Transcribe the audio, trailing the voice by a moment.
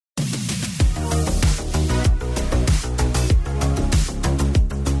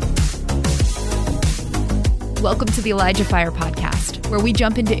Welcome to the ElijahFire podcast, where we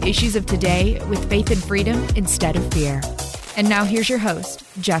jump into issues of today with faith and freedom instead of fear. And now here's your host,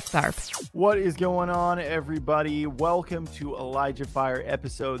 Jeff Tharp. What is going on, everybody? Welcome to ElijahFire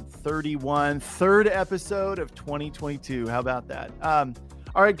episode 31, third episode of 2022. How about that? All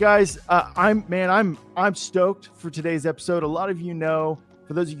right, guys, I'm stoked for today's episode. A lot of you know,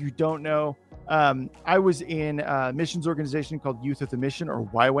 for those of you who don't know, I was in a missions organization called Youth with a Mission, or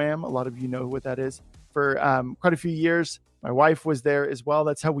YWAM. A lot of you know what that is. For quite a few years. My wife was there as well.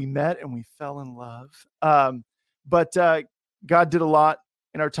 That's how we met and we fell in love. But God did a lot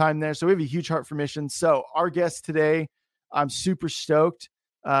in our time there. So we have a huge heart for missions. So our guest today, I'm super stoked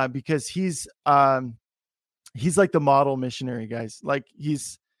because he's like the model missionary, guys. Like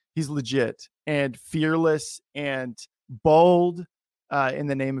he's legit and fearless and bold in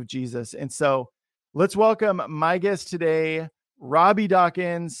the name of Jesus. And so let's welcome my guest today, ROBBY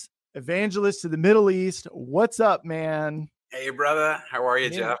DAWKINS, evangelist to the Middle East. What's up, man? Hey, brother. How are you,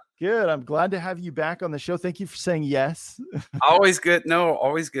 Jeff? Good. I'm glad to have you back on the show. Thank you for saying yes. Always good. No,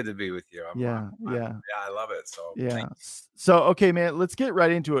 always good to be with you. Yeah. I love it. So yeah. So, okay, man, let's get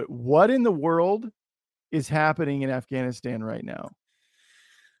right into it. What in the world is happening in Afghanistan right now?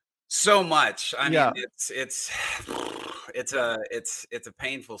 So much. I mean, it's a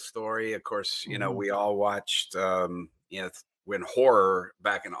painful story. Of course, you know, we all watched, when horror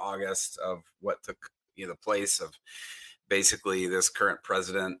back in August of what took the place of basically this current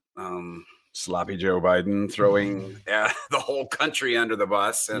president, sloppy Joe Biden, throwing the whole country under the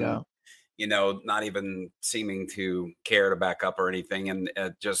bus and not even seeming to care to back up or anything, and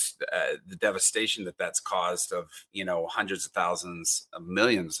just the devastation that's caused of hundreds of thousands of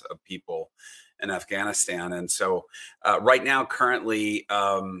millions of people in Afghanistan. And so right now, currently,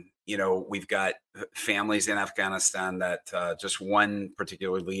 we've got families in Afghanistan that just one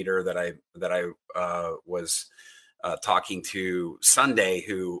particular leader that I was talking to Sunday,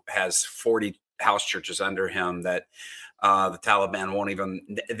 who has 40 house churches under him, that the Taliban won't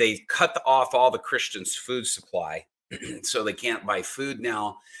even, they cut off all the Christians' food supply. So they can't buy food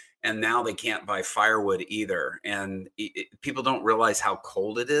now. And now they can't buy firewood either. And people don't realize how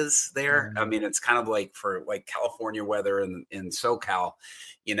cold it is there. I mean, it's kind of like for California weather in SoCal,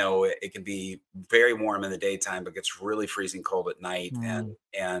 it can be very warm in the daytime, but gets really freezing cold at night.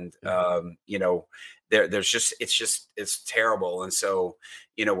 It's terrible. And so,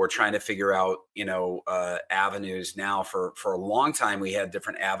 we're trying to figure out, avenues now. For a long time, we had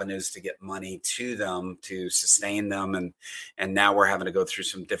different avenues to get money to them to sustain them. And now we're having to go through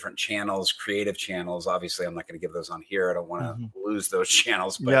some different channels, creative channels. Obviously, I'm not going to give those on here. I don't want to lose those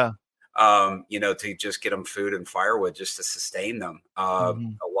channels, but to just get them food and firewood just to sustain them. A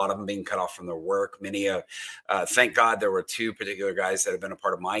lot of them being cut off from their work. Many, thank God there were two particular guys that have been a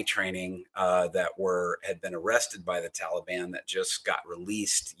part of my training that had been arrested by the Taliban that just got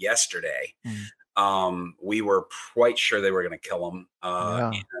released yesterday. We were quite sure they were going to kill them.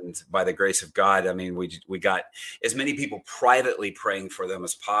 And by the grace of God, I mean, we got as many people privately praying for them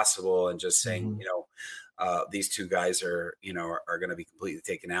as possible and just saying, these two guys are going to be completely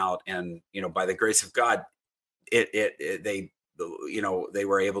taken out. And, by the grace of God, they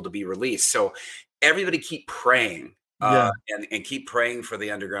were able to be released. So everybody keep praying and keep praying for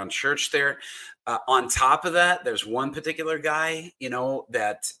the underground church there. On top of that, there's one particular guy,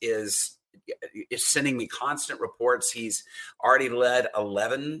 that is sending me constant reports. He's already led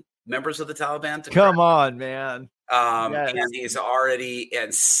 11 members of the Taliban to come on, man. And he's already,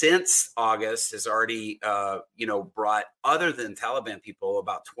 and since August has already, brought, other than Taliban people,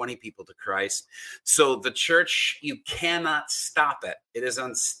 about 20 people to Christ. So the church, you cannot stop it. It is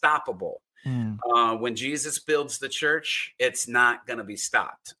unstoppable. When Jesus builds the church, it's not going to be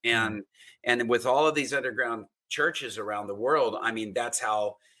stopped. And with all of these underground churches around the world, I mean, that's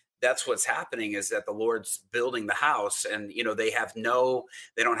what's happening, is that the Lord's building the house, and,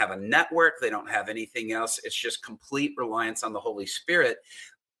 they don't have a network. They don't have anything else. It's just complete reliance on the Holy Spirit.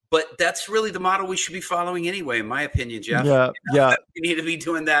 But that's really the model we should be following anyway, in my opinion, Jeff. Yeah. We need to be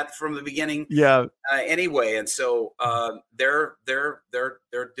doing that from the beginning. Anyway. And so they're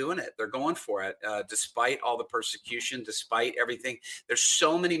doing it. They're going for it, despite all the persecution, despite everything. There's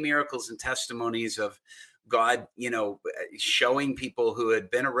so many miracles and testimonies of God, showing people who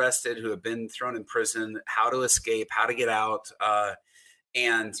had been arrested, who have been thrown in prison, how to escape, how to get out.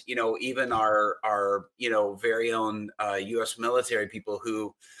 And, even our very own U.S. military people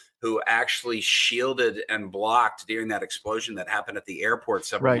who actually shielded and blocked during that explosion that happened at the airport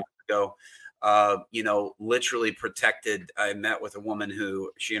several months ago. literally protected. I met with a woman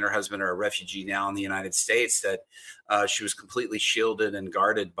who, she and her husband are a refugee now in the United States, that she was completely shielded and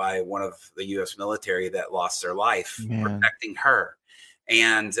guarded by one of the U.S. military that lost their life, protecting her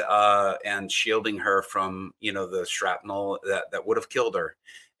and shielding her from, the shrapnel that would have killed her.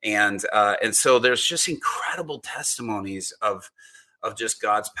 And so there's just incredible testimonies of just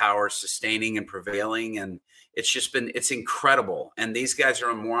God's power sustaining and prevailing. And it's incredible. And these guys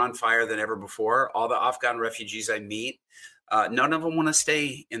are more on fire than ever before. All the Afghan refugees I meet, none of them want to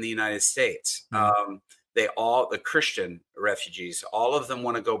stay in the United States. The Christian refugees, all of them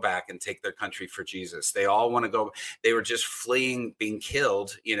want to go back and take their country for Jesus. They all want to go. They were just fleeing being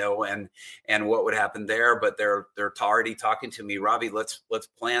killed, and what would happen there. But they're already talking to me, Robbie, let's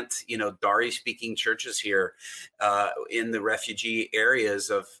plant, Dari speaking churches here in the refugee areas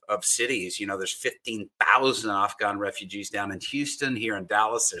of cities. There's 15,000 Afghan refugees down in Houston. Here in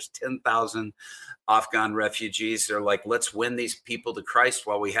Dallas, there's 10,000 Afghan refugees. They're like, let's win these people to Christ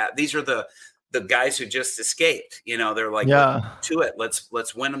while we have. These are the guys who just escaped, they're like, to it.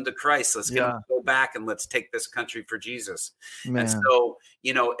 Let's win them to Christ. Let's get them to go back and let's take this country for Jesus. Man. And so,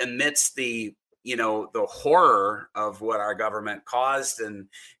 amidst the horror of what our government caused and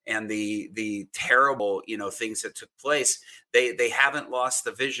the terrible, things that took place, they haven't lost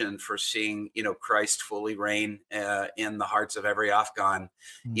the vision for seeing, Christ fully reign in the hearts of every Afghan,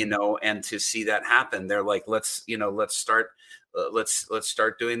 and to see that happen. They're like, let's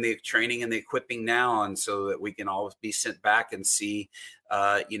start doing the training and the equipping now, and so that we can all be sent back and see,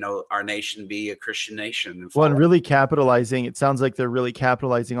 our nation be a Christian nation. And really capitalizing. It sounds like they're really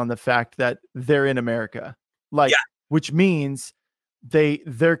capitalizing on the fact that they're in America, which means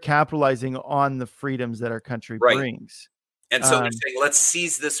they're capitalizing on the freedoms that our country brings. And so they're saying, let's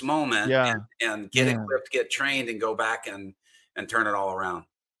seize this moment and get equipped, get trained, and go back and turn it all around.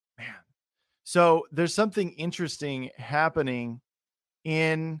 Man. So there's something interesting happening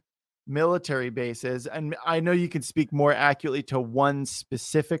in military bases. And I know you can speak more accurately to one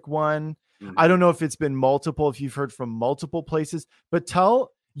specific one. Mm-hmm. I don't know if it's been multiple, if you've heard from multiple places, but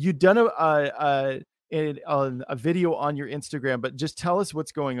you've done a video on your Instagram, but just tell us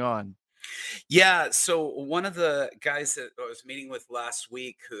what's going on. Yeah. So one of the guys that I was meeting with last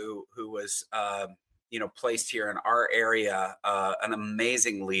week who was, placed here in our area, an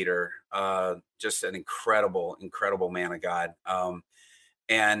amazing leader, just an incredible man of God.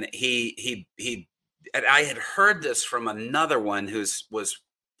 And and I had heard this from another one was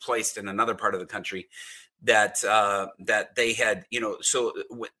placed in another part of the country that they had, so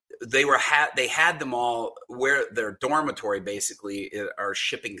they had them all where their dormitory basically are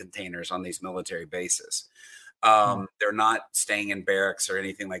shipping containers on these military bases. They're not staying in barracks or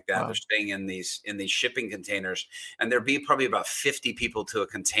anything like that. Wow. They're staying in these shipping containers, and there'd be probably about 50 people to a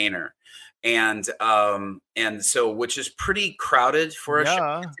container. And so, which is pretty crowded for a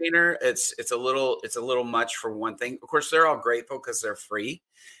shipping container. It's a little much for one thing. Of course, they're all grateful because they're free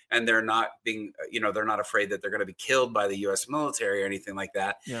and they're not being, they're not afraid that they're going to be killed by the U.S. military or anything like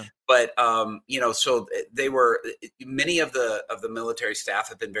that. Yeah. But, so many of the military staff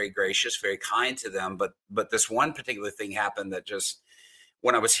have been very gracious, very kind to them. But this one particular thing happened that just,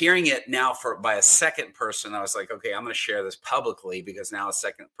 when I was hearing it now by a second person, I was like, okay, I'm going to share this publicly because now a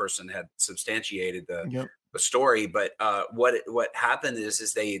second person had substantiated the story. But what happened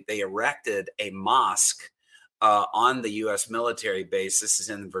is they erected a mosque on the U.S. military base. This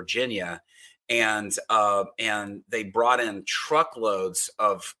is in Virginia, and they brought in truckloads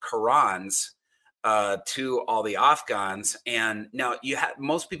of Qurans to all the Afghans. And now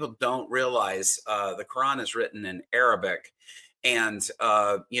most people don't realize the Quran is written in Arabic. And,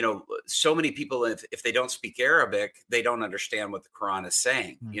 so many people, if they don't speak Arabic, they don't understand what the Quran is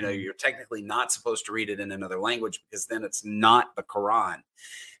saying. Mm-hmm. You're technically not supposed to read it in another language because then it's not the Quran.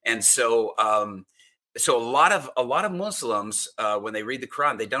 And so, so a lot of Muslims, when they read the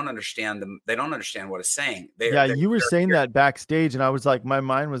Quran, they don't understand what it's saying. You were saying that backstage, and I was like, my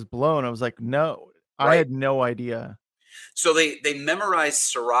mind was blown. I was like, no, right. I had no idea. So they memorize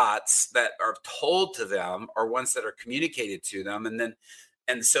surats that are told to them or ones that are communicated to them.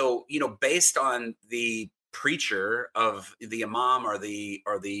 And so, based on the preacher of the imam or the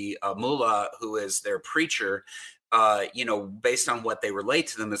mullah who is their preacher, based on what they relate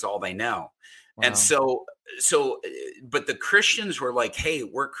to them is all they know. Wow. And so, but the Christians were like, hey,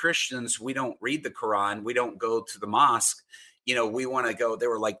 we're Christians. We don't read the Quran. We don't go to the mosque. We want to go. They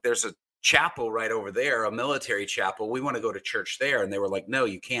were like, there's a chapel right over there, a military chapel. We want to go to church there. And they were like, no,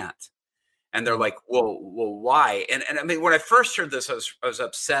 you can't. And they're like, well, why? And I mean, when I first heard this, I was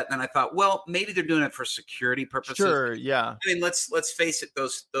upset. And I thought, well, maybe they're doing it for security purposes. Sure, yeah. I mean, let's face it,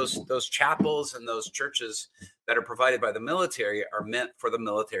 those chapels and those churches that are provided by the military are meant for the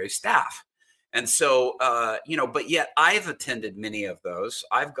military staff. And so, but yet I've attended many of those.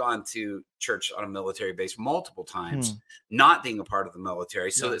 I've gone to church on a military base multiple times, not being a part of the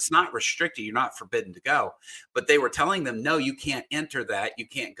military. So it's not restricted. You're not forbidden to go. But they were telling them, no, you can't enter that. You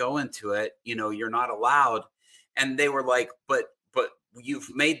can't go into it. You're not allowed. And they were like, but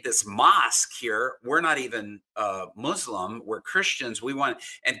you've made this mosque here. We're not even Muslim. We're Christians.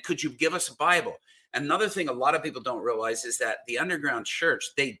 And could you give us a Bible? Another thing a lot of people don't realize is that the underground church,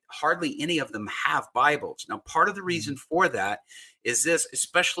 hardly any of them have Bibles. Now, part of the reason for that is this,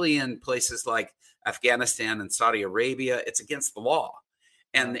 especially in places like Afghanistan and Saudi Arabia, it's against the law,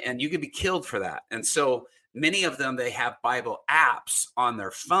 and you can be killed for that. And so many of them, they have Bible apps on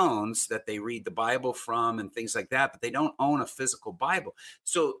their phones that they read the Bible from and things like that, but they don't own a physical Bible.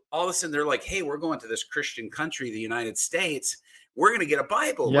 So all of a sudden they're like, hey, we're going to this Christian country, the United States. We're going to get a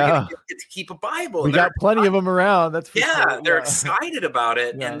Bible. Yeah. We're going to get to keep a Bible. We got plenty of them around. That's for sure. They're excited about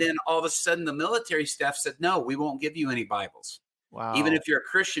it. Yeah. And then all of a sudden the military staff said, no, we won't give you any Bibles. Wow. Even if you're a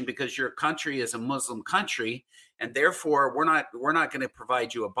Christian, because your country is a Muslim country, and therefore we're not going to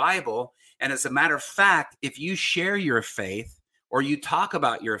provide you a Bible. And as a matter of fact, if you share your faith or you talk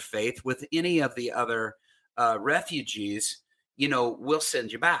about your faith with any of the other refugees, we'll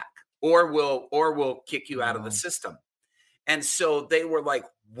send you back, or we'll kick you out of the system. And so they were like,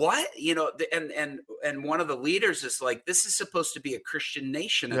 what? And one of the leaders is like, this is supposed to be a Christian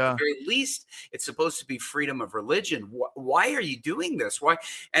nation. At the very least, it's supposed to be freedom of religion. Why are you doing this? Why?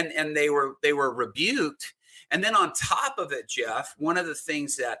 And they were rebuked. And then on top of it, Jeff, one of the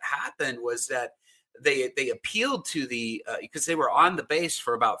things that happened was that they appealed to because they were on the base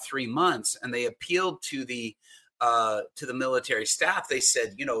for about 3 months, and they appealed to the military staff. They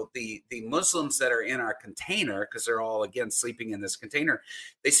said, the Muslims that are in our container, because they're all again sleeping in this container,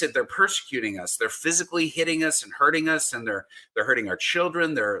 they said they're persecuting us. They're physically hitting us and hurting us, and they're hurting our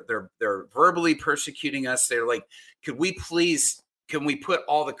children. They're verbally persecuting us. They're like, can we put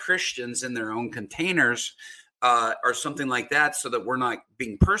all the Christians in their own containers or something like that, so that we're not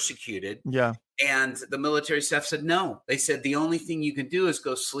being persecuted? Yeah. And the military staff said no. They said the only thing you can do is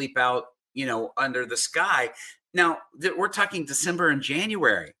go sleep out, under the sky. Now, we're talking December and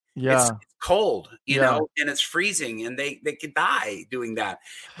January. Yeah. It's cold, and it's freezing, and they could die doing that.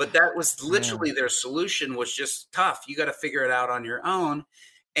 But that was literally their solution, was just tough. You got to figure it out on your own.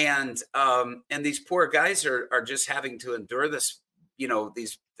 And these poor guys are just having to endure this,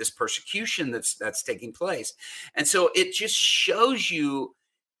 this persecution that's taking place. And so it just shows you,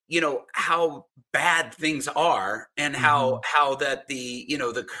 how bad things are, and how that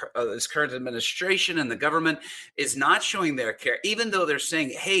this current administration and the government is not showing their care, even though they're saying,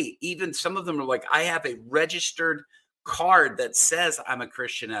 hey, even some of them are like, I have a registered card that says I'm a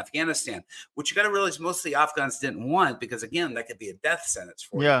Christian in Afghanistan, which you got to realize most of the Afghans didn't want, because again, that could be a death sentence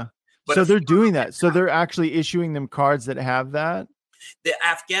for you. But so they're doing that. So they're actually issuing them cards that have that. The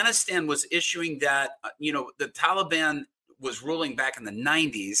Afghanistan was issuing that, the Taliban was ruling back in the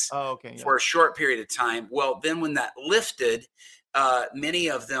 90s for a short period of time. Well, then when that lifted, many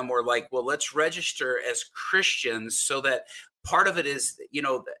of them were like, well, let's register as Christians, so that part of it is,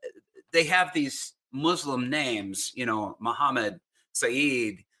 they have these Muslim names, Muhammad,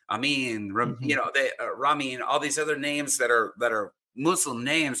 Saeed, Amin, Ramin, all these other names that are Muslim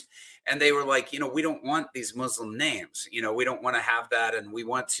names. And they were like, we don't want these Muslim names, we don't want to have that. And we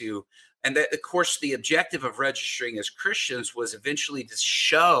want to, and that, of course, the objective of registering as Christians was eventually to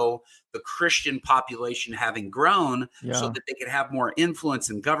show the Christian population having grown, so that they could have more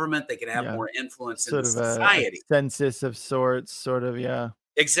influence in government. They could have more influence in society. A census of sorts, sort of. Yeah,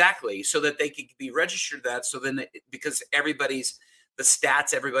 exactly. So that they could be registered that. So then, because the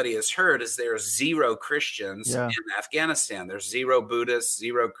stats everybody has heard is there's 0 Christians in Afghanistan. There's 0 Buddhists,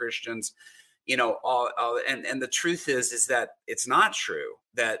 0 Christians, and the truth is that it's not true,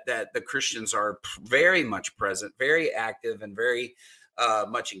 that the Christians are very much present, very active, and very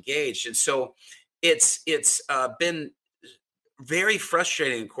much engaged. And so it's been very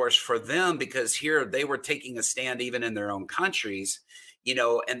frustrating, of course, for them, because here they were taking a stand even in their own countries,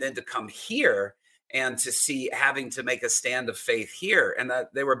 and then to come here and to see having to make a stand of faith here, and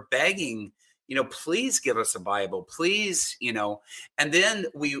that they were begging, please give us a Bible, please, and then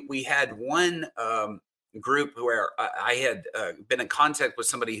we had one group where I had been in contact with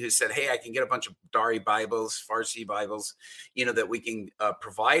somebody who said, hey, I can get a bunch of Dari Bibles, Farsi Bibles, that we can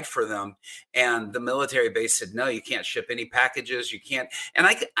provide for them. And the military base said, no, you can't ship any packages. You can't. And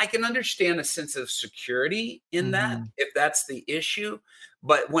I can understand a sense of security in that, if that's the issue.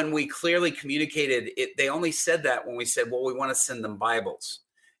 But when we clearly communicated it, they only said that when we said, well, we want to send them Bibles.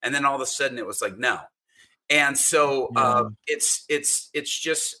 And then all of a sudden it was like, no. And so it's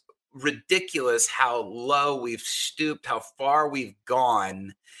just ridiculous how low we've stooped, how far we've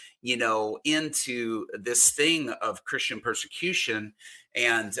gone, into this thing of Christian persecution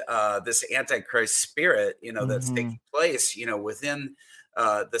and this Antichrist spirit, that's taking place, within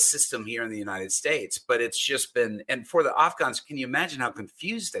the system here in the United States. But it's just been, and for the Afghans, can you imagine how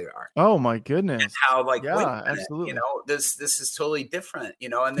confused they are? Oh my goodness. And how absolutely. This is totally different,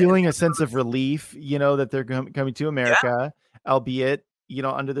 and feeling a sense of relief, that they're coming to America, albeit,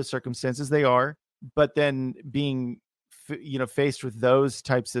 under the circumstances they are, but then being, faced with those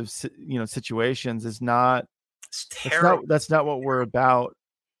types of, situations is not, it's terrible. That's not what we're about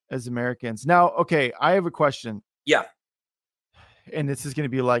as Americans. Now, okay, I have a question. Yeah. And this is going to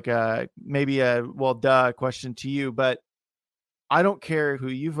be like maybe a question to you, but I don't care who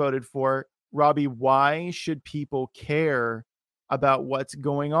you voted for. Robbie, why should people care about what's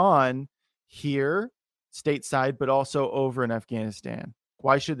going on here stateside, but also over in Afghanistan?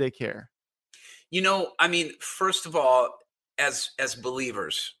 Why should they care? First of all, as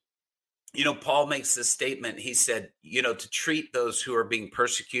believers, Paul makes this statement. He said, to treat those who are being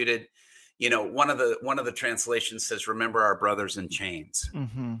persecuted. One of the translations says, remember our brothers in chains,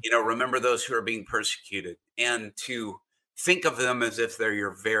 remember those who are being persecuted, and to think of them as if they're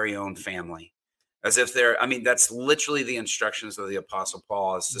your very own family, as if that's literally the instructions of the Apostle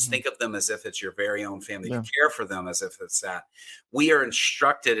Paul, is to think of them as if it's your very own family, to care for them as if it's that. We are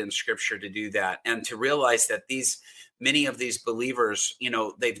instructed in Scripture to do that, and to realize that many of these believers,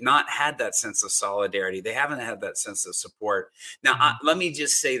 they've not had that sense of solidarity. They haven't had that sense of support. Now, let me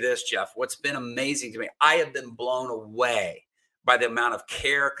just say this, Jeff. What's been amazing to me, I have been blown away by the amount of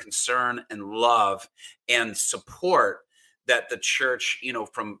care, concern, and love and support that the church,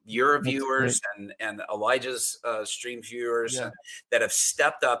 from your viewers and Elijah's stream viewers that have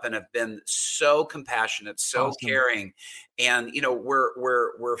stepped up and have been so compassionate, so caring. And,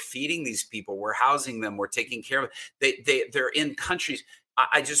 we're feeding these people, we're housing them, we're taking care of them. They're in countries.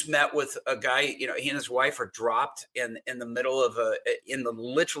 I just met with a guy, he and his wife are dropped in the middle of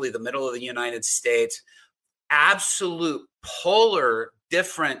literally the middle of the United States, absolute polar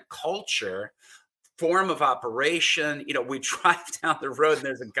different culture, form of operation. We drive down the road and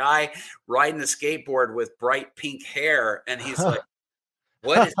there's a guy riding a skateboard with bright pink hair. And he's like,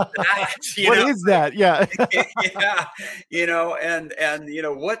 what is that? What is that? Yeah.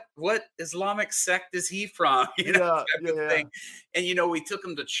 What Islamic sect is he from? Thing. And, we took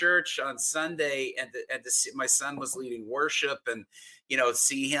him to church on Sunday and to see, my son was leading worship, and,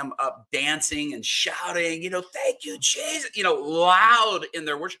 see him up dancing and shouting, thank you, Jesus, loud in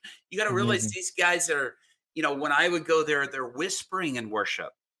their worship. You got to realize these guys are, when I would go there, they're whispering in worship.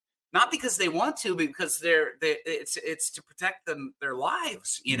 Not because they want to, but because it's to protect their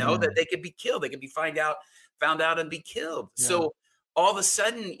lives, that they could be killed. They could be found out and be killed. Yeah. So all of a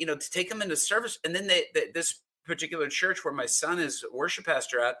sudden, to take them into service. And then this particular church where my son is worship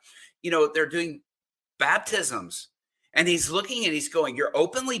pastor at, they're doing baptisms. And he's looking and he's going, you're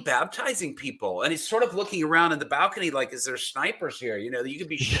openly baptizing people. And he's sort of looking around in the balcony like, is there snipers here? You could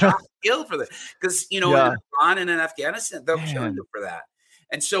be shot, killed for this. Because, in Iran and in Afghanistan, they'll kill you for that.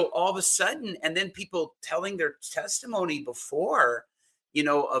 And so all of a sudden, and then people telling their testimony before,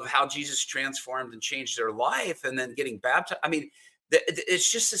 of how Jesus transformed and changed their life, and then getting baptized.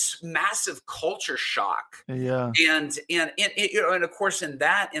 It's just this massive culture shock. Yeah. And of course, in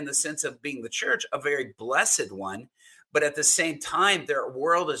the sense of being the church, a very blessed one, but at the same time, their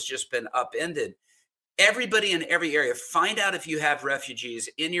world has just been upended. Everybody in every area, find out if you have refugees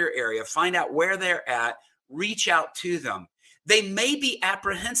in your area, find out where they're at, reach out to them. They may be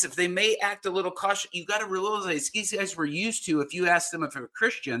apprehensive. They may act a little cautious. You got to realize these guys were used to, if you asked them if they're a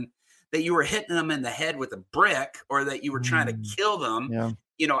Christian, that you were hitting them in the head with a brick, or that you were trying to kill them,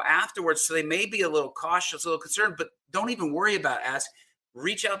 afterwards. So they may be a little cautious, a little concerned, but don't even worry about asking.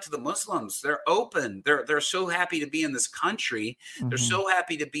 Reach out to the Muslims. They're open. They're so happy to be in this country. They're so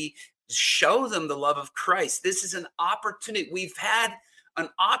happy to show them the love of Christ. This is an opportunity. We've had an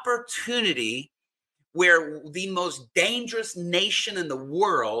opportunity where the most dangerous nation in the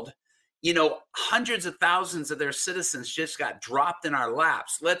world, hundreds of thousands of their citizens just got dropped in our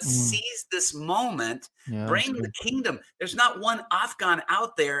laps. Let's seize this moment, bring the kingdom. There's not one Afghan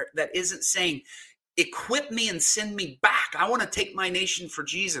out there that isn't saying, equip me and send me back. I want to take my nation for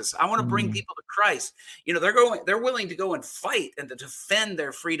Jesus. I want to bring people to Christ. They're willing to go and fight and to defend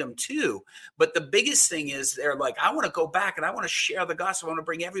their freedom too. But the biggest thing is they're like, I want to go back and I want to share the gospel. I want to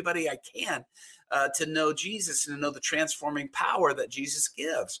bring everybody I can to know Jesus and to know the transforming power that Jesus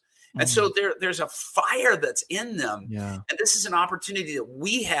gives. And so there's a fire that's in them. Yeah. And this is an opportunity that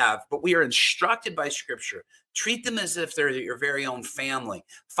we have, but we are instructed by Scripture. Treat them as if they're your very own family.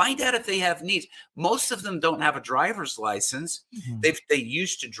 Find out if they have needs. Most of them don't have a driver's license. They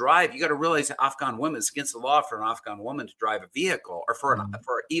used to drive. You got to realize that Afghan women, it's against the law for an Afghan woman to drive a vehicle, or for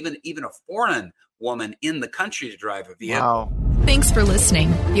even a foreign woman in the country to drive a vehicle. Wow. Thanks for listening.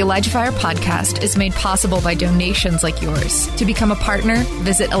 The Elijah Fire podcast is made possible by donations like yours. To become a partner,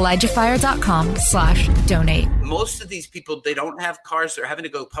 visit ElijahFire.com/donate. Most of these people, they don't have cars. They're having to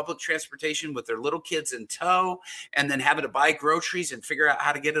go public transportation with their little kids in tow, and then having to buy groceries and figure out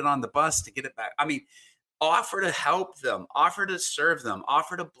how to get it on the bus to get it back. I mean, offer to help them, offer to serve them,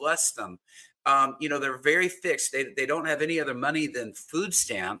 offer to bless them. They're very fixed. They don't have any other money than food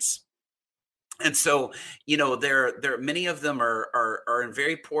stamps. And so, many of them are in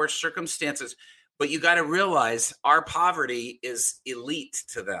very poor circumstances, but you got to realize our poverty is elite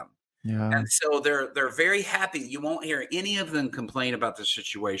to them. Yeah. And so they're very happy. You won't hear any of them complain about the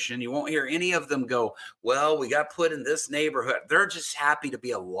situation. You won't hear any of them go, well, we got put in this neighborhood. They're just happy to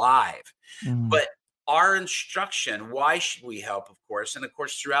be alive. But our instruction, why should we help, of course? And of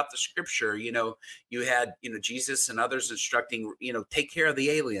course, throughout the Scripture, you had, Jesus and others instructing, take care of the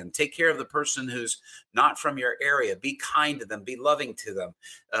alien, take care of the person who's not from your area, be kind to them, be loving to them,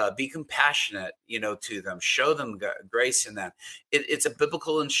 be compassionate, to them, show them grace in that. It's a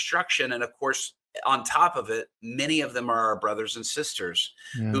biblical instruction. And of course, on top of it, many of them are our brothers and sisters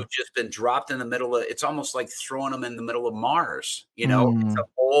who've just been dropped in the middle of, it's almost like throwing them in the middle of Mars. It's a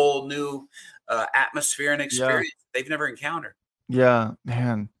whole new atmosphere and experience they've never encountered. Yeah,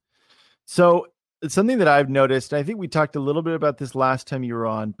 man. So it's something that I've noticed. I think we talked a little bit about this last time you were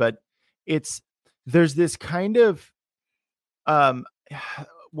on, but there's this kind of,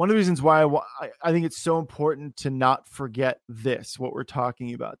 one of the reasons why I think it's so important to not forget what we're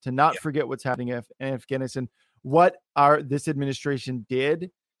talking about, to not forget what's happening in Afghanistan, what this administration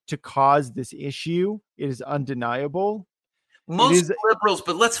did to cause this issue. It is undeniable. Most liberals,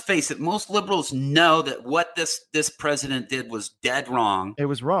 but let's face it, most liberals know that what this president did was dead wrong. It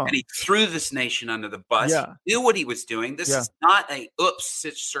was wrong. And he threw this nation under the bus. Yeah. He knew what he was doing. This is not a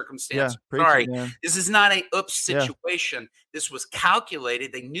circumstance. Sorry. This is not a situation. This was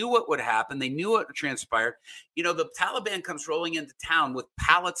calculated. They knew what would happen. They knew what would transpire. The Taliban comes rolling into town with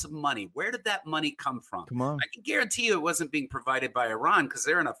pallets of money. Where did that money come from? Come on. I can guarantee you it wasn't being provided by Iran, because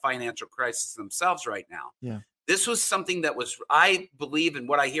they're in a financial crisis themselves right now. Yeah. This was something that was, I believe, in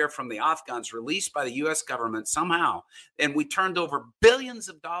what I hear from the Afghans, released by the U.S. government somehow. And we turned over billions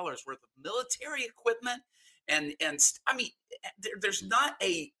of dollars worth of military equipment. And I mean, there's not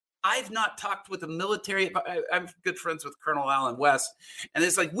I've not talked with the military. I'm good friends with Colonel Allen West. And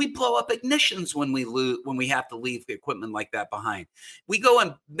it's like, we blow up ignitions when we have to leave the equipment like that behind. We go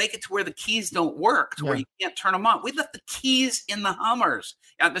and make it to where the keys don't work, to where you can't turn them on. We left the keys in the Hummers,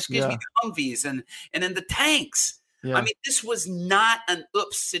 the Humvees and in the tanks. Yeah. I mean, this was not an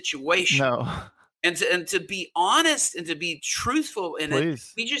oops situation. No. And to be honest and to be truthful in it,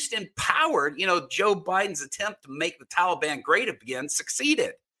 we just empowered, Joe Biden's attempt to make the Taliban great again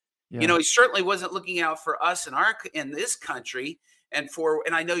succeeded. Yeah. He certainly wasn't looking out for us in this country, and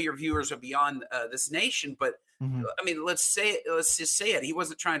I know your viewers are beyond this nation, but I mean, let's just say it. He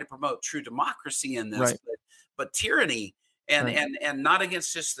wasn't trying to promote true democracy in this, but tyranny, and not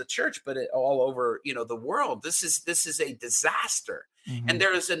against just the church, but all over, the world. This is a disaster, and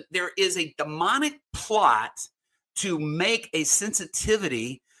there is a demonic plot to make a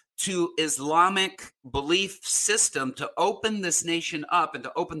sensitivity to Islamic belief system, to open this nation up and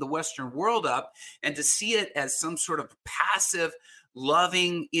to open the Western world up and to see it as some sort of passive,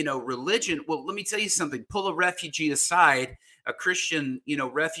 loving, religion. Well, let me tell you something. Pull a refugee aside, a Christian,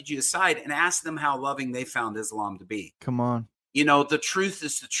 refugee aside, and ask them how loving they found Islam to be. Come on. The truth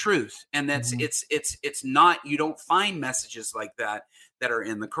is the truth. And that's, it's not, you don't find messages like that are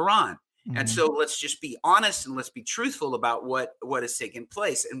in the Quran. And so let's just be honest and let's be truthful about what has taken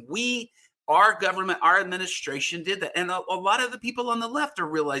place. And our government, our administration did that. And a lot of the people on the left are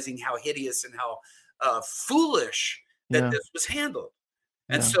realizing how hideous and how foolish that this was handled.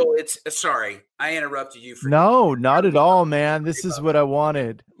 And so sorry, I interrupted you. No, not at all, man. This is what I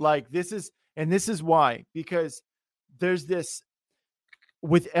wanted. This is why, because there's this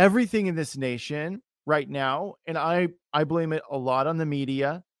with everything in this nation right now. And I blame it a lot on the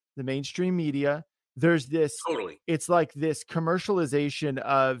media. The mainstream media, there's this, Totally. it's like this commercialization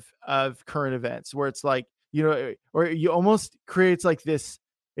of current events where it's like, you know, or you almost creates like this,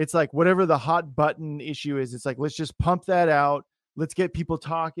 it's like whatever the hot button issue is, it's like, let's just pump that out. Let's get people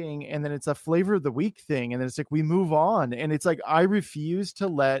talking. And then it's a flavor of the week thing. And then it's like, we move on. And it's like, I refuse to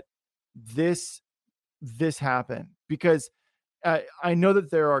let this happen, because I know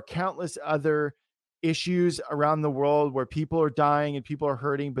that there are countless other issues around the world where people are dying and people are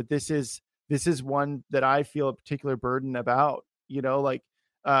hurting, but this is one that I feel a particular burden about, you know, like,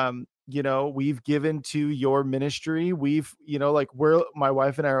 you know, we've given to your ministry. We've, you know, like my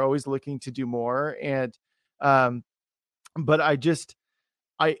wife and I are always looking to do more. And, but I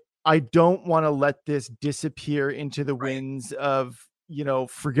don't want to let this disappear into the winds of, you know,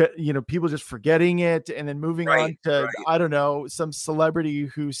 people just forgetting it and then moving on to, I don't know, some celebrity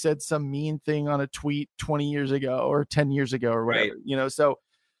who said some mean thing on a tweet 20 years ago or 10 years ago or whatever, you know? So,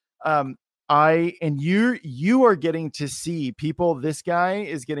 you are getting to see this guy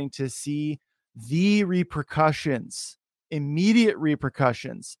is getting to see the repercussions, immediate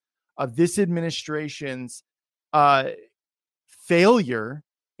repercussions of this administration's, failure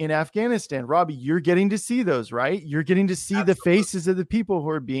in Afghanistan. Robbie, you're getting to see those, right? You're getting to see the faces of the people who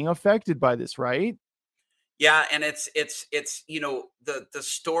are being affected by this, right? Yeah. And it's, you know, the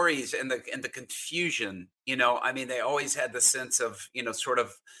stories and the confusion, you know, I mean, they always had the sense of, you know, sort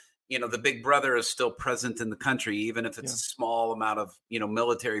of, you know, the big brother is still present in the country, even if it's a small amount of, you know,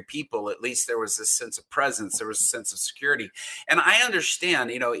 military people. At least there was this sense of presence. There was a sense of security. And I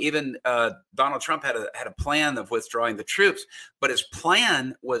understand, you know, even Donald Trump had a plan of withdrawing the troops, but his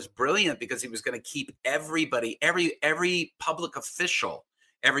plan was brilliant because he was going to keep everybody, every public official,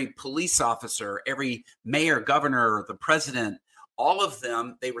 every police officer, every mayor, governor, the president, all of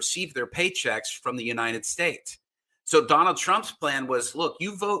them, they received their paychecks from the United States. So Donald Trump's plan was, look,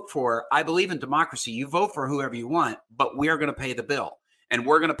 you vote for, I believe in democracy, you vote for whoever you want, but we're going to pay the bill and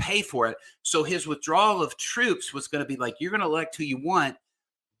we're going to pay for it. So his withdrawal of troops was going to be like, you're going to elect who you want,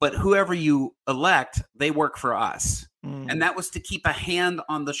 but whoever you elect, they work for us. And that was to keep a hand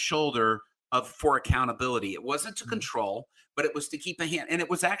on the shoulder for accountability. It wasn't to control, but it was to keep a hand. And it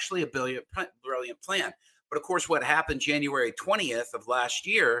was actually a brilliant plan. But of course, what happened January 20th of last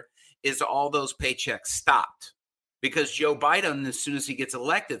year is all those paychecks stopped. Because Joe Biden, as soon as he gets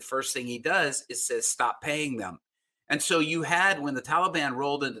elected, first thing he does is says, stop paying them. And so you had, when the Taliban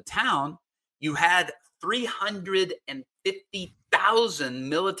rolled into town, you had 350,000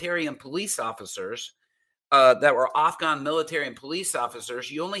 military and police officers that were Afghan military and police officers.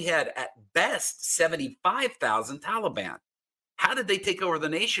 You only had at best 75,000 Taliban. How did they take over the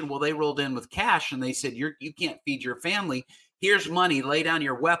nation? Well, they rolled in with cash and they said, you can't feed your family. Here's money, lay down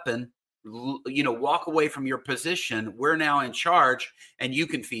your weapon. You know, walk away from your position. We're now in charge and you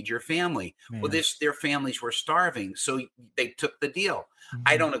can feed your family. Man. Well, their families were starving. So they took the deal.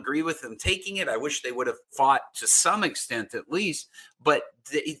 I don't agree with them taking it. I wish they would have fought to some extent, at least, but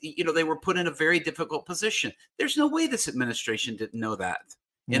they were put in a very difficult position. There's no way this administration didn't know that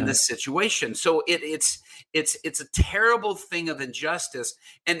in this situation. So it's a terrible thing of injustice,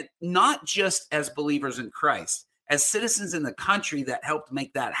 and not just as believers in Christ. As citizens in the country that helped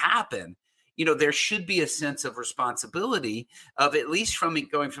make that happen, you know, there should be a sense of responsibility of, at least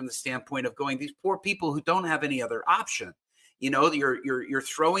going from the standpoint of going, these poor people who don't have any other option. You know, you're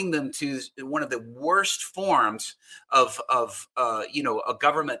throwing them to one of the worst forms of you know, a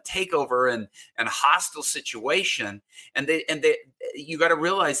government takeover and a hostile situation. And you got to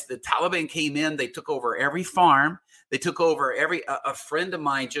realize the Taliban came in, they took over every farm. They took over a friend of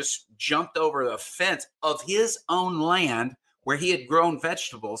mine just jumped over the fence of his own land where he had grown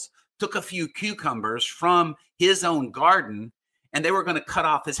vegetables, took a few cucumbers from his own garden, and they were going to cut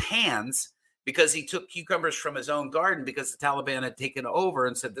off his hands because he took cucumbers from his own garden because the Taliban had taken over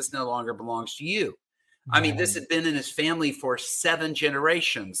and said, this no longer belongs to you. I mean, this had been in his family for 7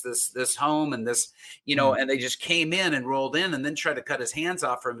 generations, this home and this, you know, and they just came in and rolled in and then tried to cut his hands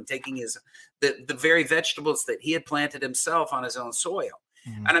off from him, taking the very vegetables that he had planted himself on his own soil.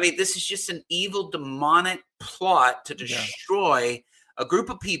 And I mean, this is just an evil, demonic plot to destroy a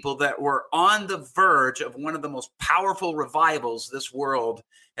group of people that were on the verge of one of the most powerful revivals this world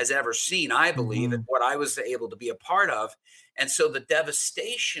has ever seen, I believe, and what I was able to be a part of. And so the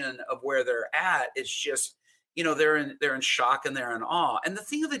devastation of where they're at is just, you know, they're in shock and they're in awe. And the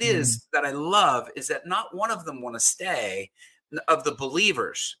thing of it is that I love is that not one of them want to stay, of the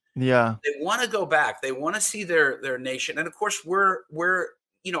believers. Yeah. They want to go back. They want to see their nation. And of course, we're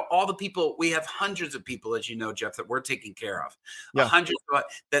you know, all the people, we have hundreds of people, as you know, Jeff, that we're taking care of. Hundreds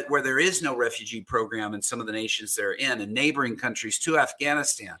that where there is no refugee program in some of the nations they're in and neighboring countries to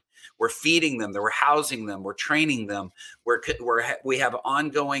Afghanistan. We're feeding them, we're housing them, we're training them, we have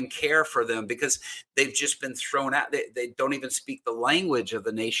ongoing care for them because they've just been thrown out. They don't even speak the language of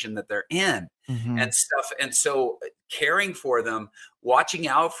the nation that they're in and stuff. And so caring for them, watching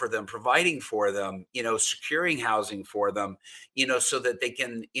out for them, providing for them, securing housing for them, so that they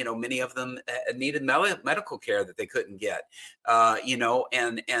can, many of them needed medical care that they couldn't get,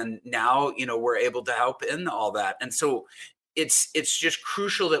 and now, we're able to help in all that. And so it's just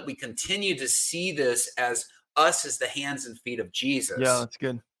crucial that we continue to see this as us as the hands and feet of Jesus. Yeah, that's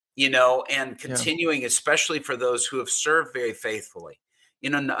good. And continuing, especially for those who have served very faithfully.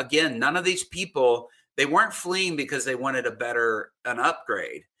 Again, none of these people, they weren't fleeing because they wanted an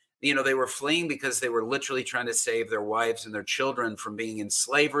upgrade. They were fleeing because they were literally trying to save their wives and their children from being in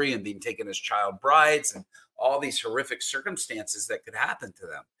slavery and being taken as child brides and all these horrific circumstances that could happen to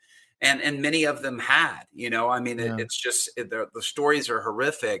them. And many of them had, it's just, the stories are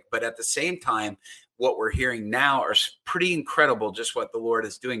horrific, but at the same time, what we're hearing now are pretty incredible, just what the Lord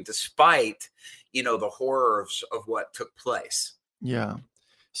is doing, despite, the horrors of what took place. Yeah.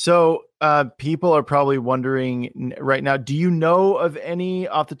 So people are probably wondering right now, do you know of any,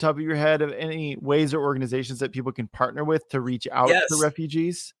 off the top of your head, of any ways or organizations that people can partner with to reach out to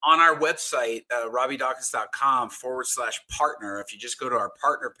refugees? On our website, ROBBY.com/partner, if you just go to our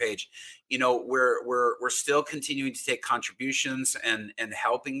partner page, we're still continuing to take contributions and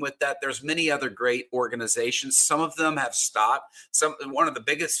helping with that. There's many other great organizations. Some of them have stopped. One of the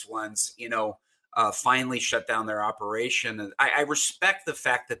biggest ones, finally shut down their operation. And I respect the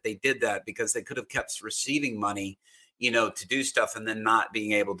fact that they did that, because they could have kept receiving money, to do stuff and then not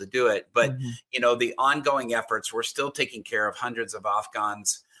being able to do it. But, the ongoing efforts, we're still taking care of hundreds of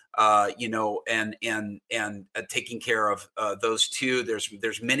Afghans, and taking care of those too.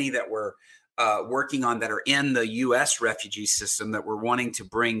 There's many that we're working on that are in the U.S. refugee system that we're wanting to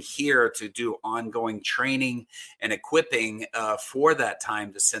bring here to do ongoing training and equipping for that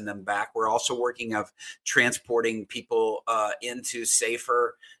time to send them back. We're also working of transporting people into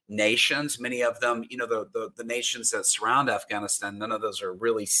safer nations. Many of them, the nations that surround Afghanistan, none of those are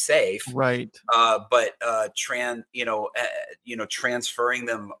really safe. Right. But transferring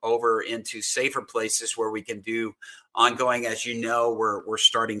them over into safer places where we can do ongoing, as we're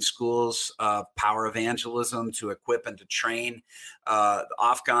starting schools, power evangelism to equip and to train the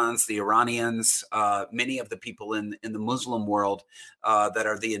Afghans, the Iranians, many of the people in the Muslim world that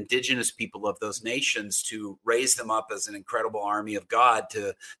are the indigenous people of those nations, to raise them up as an incredible army of God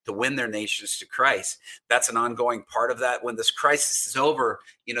to win their nations to Christ. That's an ongoing part of that. When this crisis is over,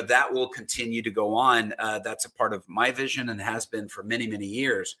 that will continue to go on. That's a part of my vision and has been for many, many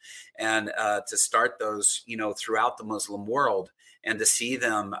years. And to start those, throughout the Muslim world, and to see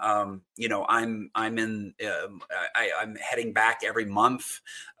them, I'm heading back every month,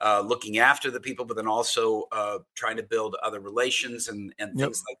 looking after the people, but then also trying to build other relations and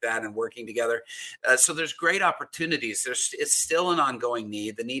things like that, and working together. So there's great opportunities. It's still an ongoing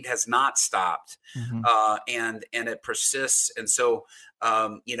need. The need has not stopped, and it persists. And so,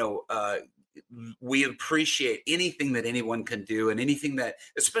 we appreciate anything that anyone can do, and anything that,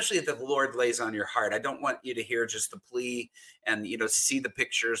 especially if the Lord lays on your heart. I don't want you to hear just the plea and, see the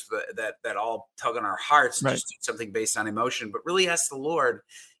pictures that all tug on our hearts, just do something based on emotion, but really ask the Lord,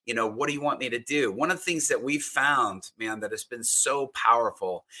 what do you want me to do? One of the things that we've found, man, that has been so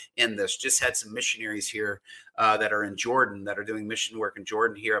powerful in this, just had some missionaries here that are in Jordan, that are doing mission work in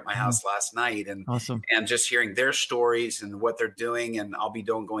Jordan here at my house last night. And awesome. And just hearing their stories and what they're doing. And I'll be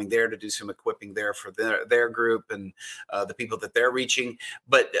going there to do some equipping there for their group and the people that they're reaching.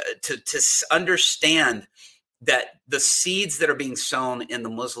 But to understand that the seeds that are being sown in the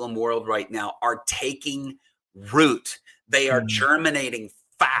Muslim world right now are taking root. They are germinating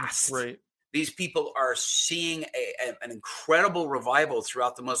fast. Right. These people are seeing an incredible revival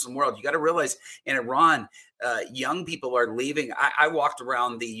throughout the Muslim world. You got to realize, in Iran, young people are leaving. I walked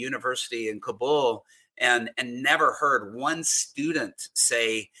around the university in Kabul and never heard one student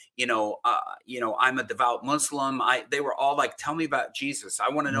say, I'm a devout Muslim. They were all like, tell me about Jesus.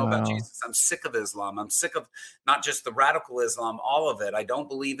 I want to know about Jesus. I'm sick of Islam. I'm sick of not just the radical Islam, all of it. I don't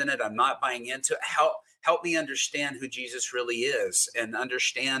believe in it. I'm not buying into it. Help me understand who Jesus really is and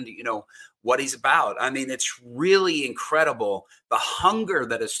understand, what he's about. I mean, it's really incredible, the hunger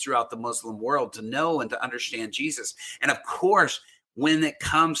that is throughout the Muslim world to know and to understand Jesus. And of course, when it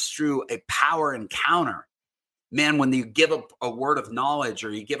comes through a power encounter, man, when you give a word of knowledge,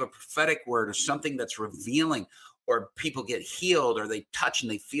 or you give a prophetic word, or something that's revealing, or people get healed, or they touch and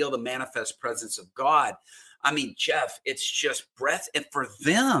they feel the manifest presence of God. I mean, Jeff, it's just breath. And for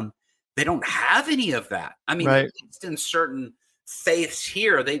them, they don't have any of that. I mean, at least in certain faiths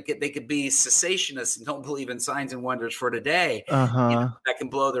here, they could be cessationists and don't believe in signs and wonders for today. Uh-huh. That can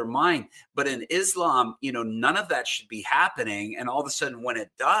blow their mind. But in Islam, none of that should be happening. And all of a sudden, when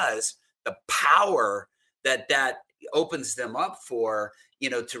it does, the power that opens them up for,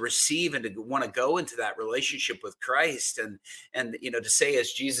 to receive and to want to go into that relationship with Christ, and to say,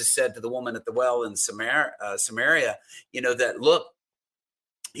 as Jesus said to the woman at the well in Samaria, that look,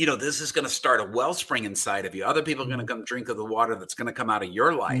 this is going to start a wellspring inside of you. Other people are going to come drink of the water that's going to come out of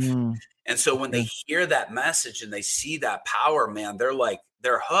your life. And so when they hear that message and they see that power, man,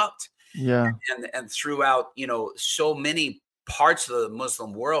 they're hooked. Yeah. And throughout, so many parts of the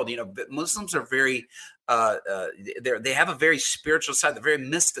Muslim world, Muslims are very, they have a very spiritual side. They're very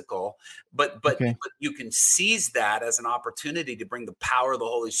mystical, but you can seize that as an opportunity to bring the power of the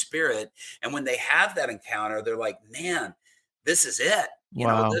Holy Spirit. And when they have that encounter, they're like, man, this is it.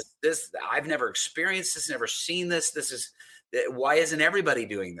 This I've never experienced this, never seen this. This is, why isn't everybody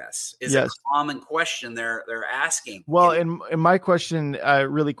doing this? Is a common question they're asking. Well, and my question,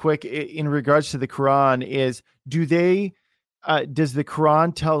 really quick, in regards to the Quran, is does the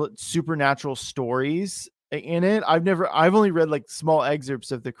Quran tell supernatural stories in it? I've only read like small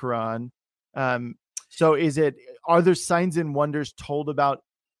excerpts of the Quran. So are there signs and wonders told about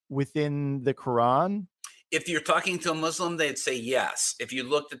within the Quran? If you're talking to a Muslim, they'd say yes. If you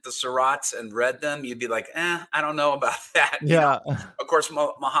looked at the surahs and read them, you'd be like, I don't know about that. Yeah. Of course,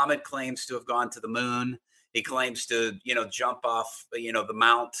 Muhammad claims to have gone to the moon. He claims to, jump off, the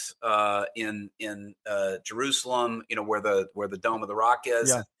mount in Jerusalem, where the Dome of the Rock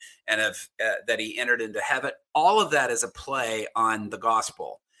is, and that he entered into heaven. All of that is a play on the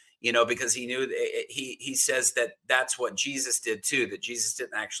gospel. Because he knew he says that that's what Jesus did too, that Jesus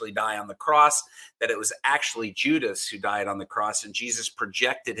didn't actually die on the cross, that it was actually Judas who died on the cross, and Jesus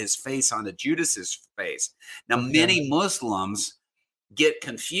projected his face onto Judas's face. Now, many Muslims get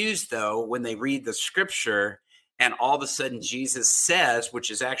confused though when they read the scripture and all of a sudden Jesus says,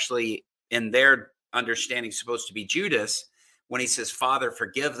 which is actually in their understanding supposed to be Judas, when he says, Father,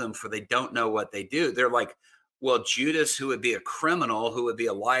 forgive them for they don't know what they do. They're like, well, Judas, who would be a criminal, who would be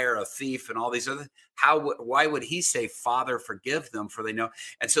a liar, a thief, and all these other, why would he say, Father, forgive them for they know?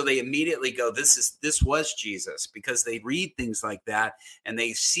 And so they immediately go, this was Jesus, because they read things like that and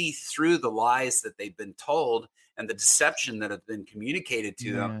they see through the lies that they've been told and the deception that have been communicated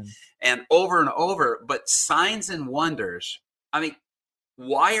to them, and over. But signs and wonders, I mean,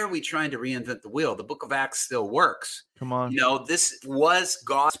 why are we trying to reinvent the wheel? The book of Acts still works. Come on. This was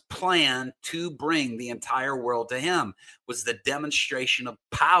God's plan to bring the entire world to him, was the demonstration of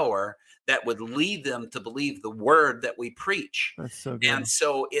power that would lead them to believe the word that we preach. That's so good. And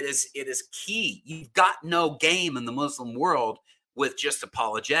so it is key. You've got no game in the Muslim world with just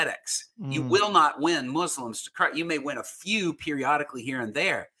apologetics. You will not win Muslims to Christ. You may win a few periodically here and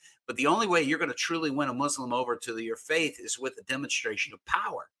there, but the only way you're going to truly win a Muslim over to your faith is with a demonstration of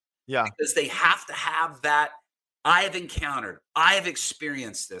power. Yeah. Because they have to have that. I have encountered, I have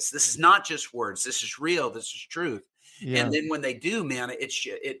experienced this. This is not just words. This is real. This is truth. Yeah. And then when they do, man,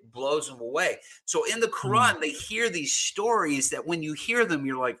 it blows them away. So in the Quran, they hear these stories that when you hear them,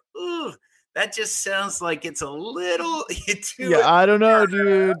 you're like, ooh, that just sounds like it's a little too. Yeah, I don't know,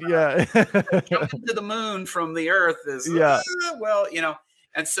 dude. Yeah. Jumping to the moon from the earth is, well,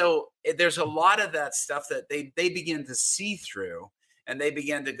 and so there's a lot of that stuff that they begin to see through, and they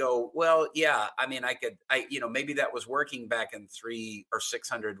begin to go, well, yeah, I mean, maybe that was working back in 300 or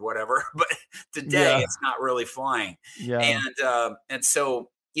 600, whatever, but today it's not really flying. Yeah. And so,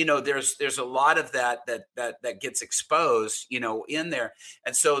 there's a lot of that gets exposed, in there.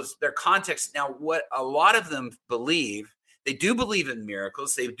 And so their context. Now, what a lot of them believe, they do believe in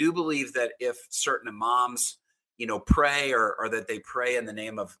miracles. They do believe that if certain imams, pray or that they pray in the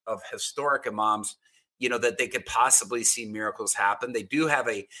name of historic imams, that they could possibly see miracles happen. They do have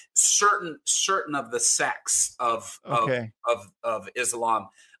a certain of the sects of Islam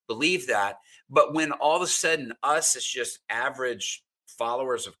believe that. But when all of a sudden us as just average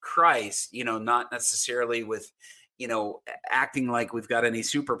followers of Christ, not necessarily with, acting like we've got any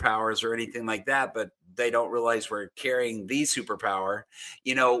superpowers or anything like that, but they don't realize we're carrying the superpower,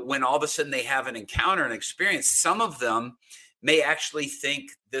 when all of a sudden they have an encounter and experience, some of them may actually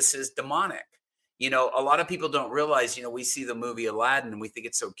think this is demonic. A lot of people don't realize, we see the movie Aladdin and we think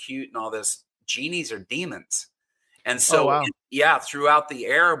it's so cute and all this. Genies are demons. And so, throughout the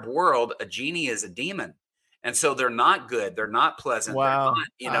Arab world, a genie is a demon. And so they're not good. They're not pleasant. Wow.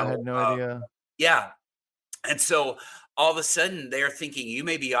 They're not, I had no idea. Yeah. And so all of a sudden they're thinking you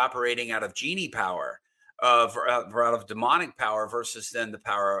may be operating out of genie power, out of demonic power versus then the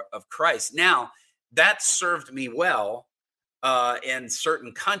power of Christ. Now, that served me well in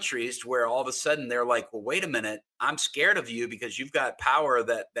certain countries where all of a sudden they're like, well, wait a minute, I'm scared of you because you've got power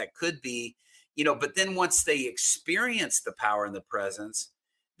that could be, but then once they experience the power and the presence,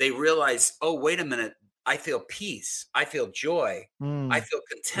 they realize, oh, wait a minute, I feel peace. I feel joy. I feel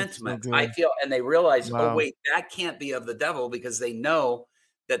contentment. And they realize, oh, wait, that can't be of the devil, because they know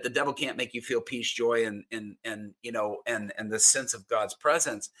that the devil can't make you feel peace, joy, and the sense of God's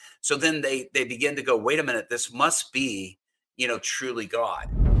presence. So then they begin to go, wait a minute, this must be, truly God.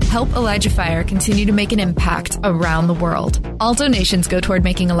 Help ElijahFire continue to make an impact around the world. All donations go toward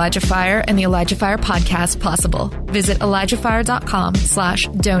making ElijahFire and the ElijahFire podcast possible. Visit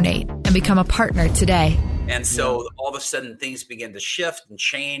ElijahFire.com/donate and become a partner today. And so all of a sudden things begin to shift and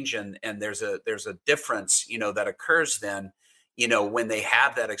change, and there's a difference, that occurs then, when they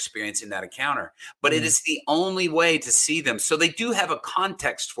have that experience in that encounter. But it is the only way to see them. So they do have a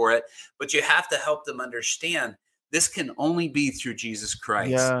context for it, but you have to help them understand this can only be through Jesus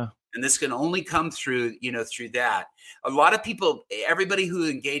Christ. Yeah. And this can only come through, through that. A lot of people, everybody who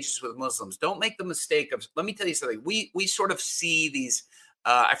engages with Muslims, don't make the mistake of, let me tell you something. We sort of see these,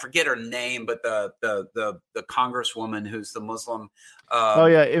 I forget her name, but the congresswoman who's the Muslim.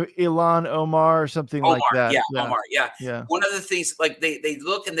 Ilhan Omar or something like that. Yeah, Omar. Yeah. One of the things, like they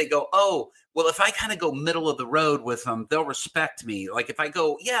look and they go, oh, well, if I kind of go middle of the road with them, they'll respect me. Like if I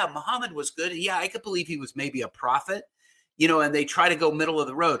go, yeah, Muhammad was good. Yeah, I could believe he was maybe a prophet, and they try to go middle of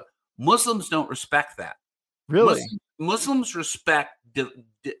the road. Muslims don't respect that. Really? Muslims respect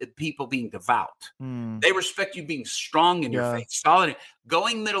people being devout. They respect you being strong in your faith, solid.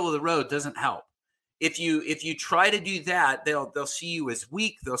 Going middle of the road doesn't help. If you try to do that, they'll see you as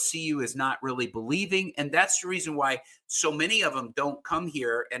weak. They'll see you as not really believing. And that's the reason why so many of them don't come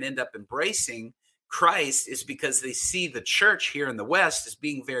here and end up embracing Christ, is because they see the church here in the West as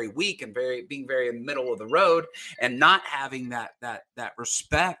being very weak and being very in the middle of the road, and not having that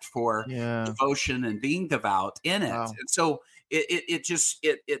respect for devotion and being devout in it. Wow. And so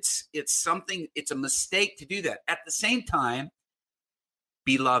it's something, it's a mistake to do that. At the same time,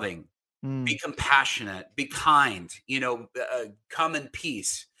 be loving. Be compassionate, be kind, come in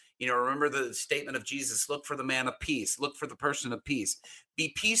peace. Remember the statement of Jesus, look for the man of peace, look for the person of peace.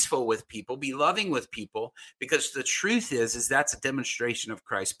 Be peaceful with people, be loving with people, because the truth is that's a demonstration of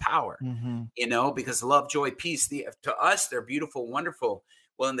Christ's power, because love, joy, peace, to us, they're beautiful, wonderful.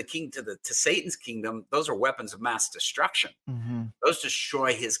 Well, in the to Satan's kingdom, those are weapons of mass destruction. Those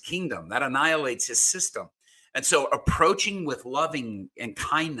destroy his kingdom. That annihilates his system. And so approaching with loving and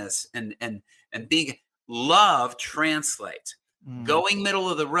kindness and being love translates. Going middle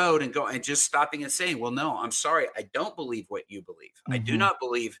of the road and just stopping and saying, well, no, I'm sorry, I don't believe what you believe. I do not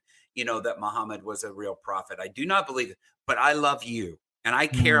believe, that Muhammad was a real prophet. I do not believe it, but I love you and I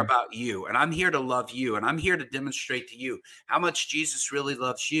care about you, and I'm here to love you, and I'm here to demonstrate to you how much Jesus really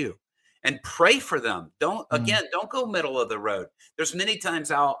loves you. And pray for them. Don't go middle of the road. There's many times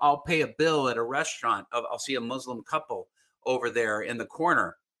I'll pay a bill at a restaurant. I'll see a Muslim couple over there in the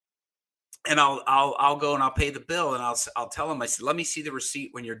corner, and I'll go and I'll pay the bill, and I'll tell them, I said, let me see the receipt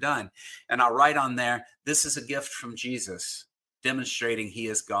when you're done, and I'll write on there, this is a gift from Jesus, demonstrating he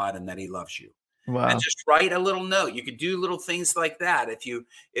is God and that he loves you. Wow. And just write a little note. You could do little things like that. If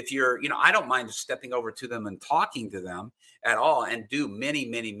you're, I don't mind stepping over to them and talking to them at all, and do many,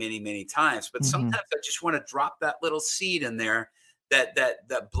 many, many, many times. But sometimes I just want to drop that little seed in there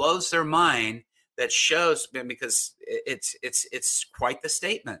that blows their mind, that shows, because it's quite the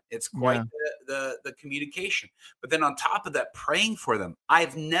statement. It's quite the communication. But then on top of that, praying for them.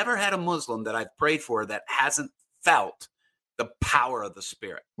 I've never had a Muslim that I've prayed for that hasn't felt the power of the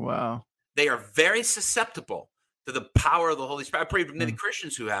Spirit. Wow. They are very susceptible to the power of the Holy Spirit. I prayed for many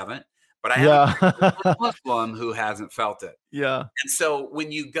Christians who haven't, but I haven't a Muslim who hasn't felt it. Yeah. And so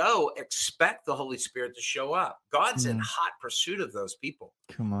when you go, expect the Holy Spirit to show up. God's in hot pursuit of those people.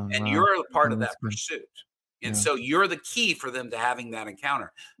 Come on. And you're a part of that pursuit. And so you're the key for them to having that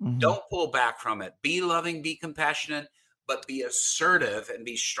encounter. Don't pull back from it. Be loving, be compassionate, but be assertive and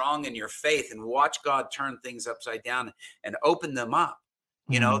be strong in your faith, and watch God turn things upside down and open them up.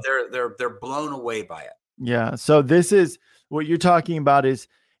 They're blown away by it. Yeah. So this is what you're talking about. Is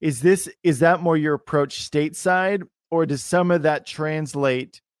that more your approach stateside, or does some of that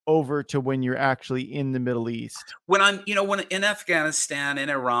translate over to when you're actually in the Middle East? When I'm, when in Afghanistan, in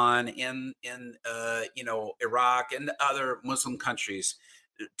Iran, in Iraq, and other Muslim countries,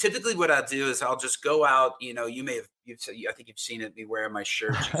 typically what I do is I'll just go out. You may have I think you've seen it. Me wearing my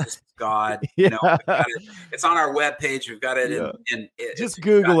shirt, Jesus is God. Yeah. You know, we've got it's on our webpage. We've got it in just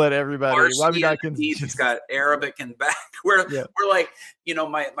Google it, everybody. Farsi underneath, it's got Arabic in back. We're like, you know,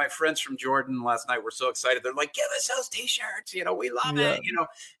 my friends from Jordan last night were so excited. They're like, give us those t-shirts. You know, we love it. You know,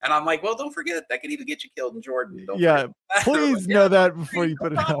 and I'm like, well, don't forget that could even get you killed in Jordan. Please know that before you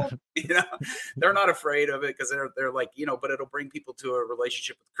put it out. You know, they're not afraid of it because they're like, you know, but it'll bring people to a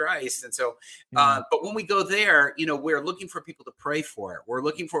relationship with Christ. And so, but when we go there, you know, we're looking for people to pray for it.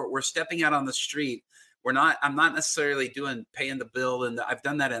 We're stepping out on the street. I'm not necessarily paying the bill. And I've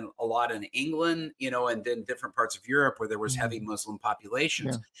done that a lot in England, you know, and in different parts of Europe where there was heavy Muslim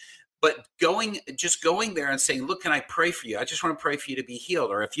populations. But just going there and saying, look, can I pray for you? I just want to pray for you to be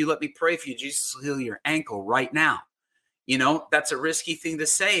healed. Or if you let me pray for you, Jesus will heal your ankle right now. You know, that's a risky thing to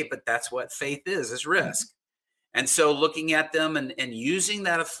say, but that's what faith is risk. And so looking at them and using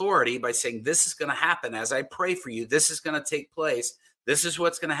that authority by saying, this is going to happen as I pray for you. This is going to take place. This is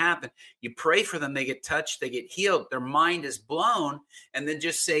what's going to happen. You pray for them. They get touched. They get healed. Their mind is blown. And then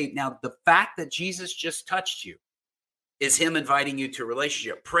just say, now, the fact that Jesus just touched you is him inviting you to a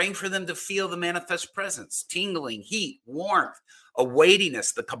relationship, praying for them to feel the manifest presence, tingling, heat, warmth, a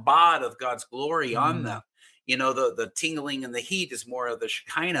weightiness, the kabod of God's glory on them. You know, the tingling and the heat is more of the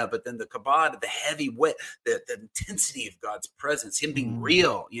Shekinah, but then the kabod, the heavy weight, the intensity of God's presence, him being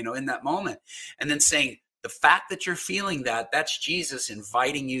real, you know, in that moment. And then saying, the fact that you're feeling that's Jesus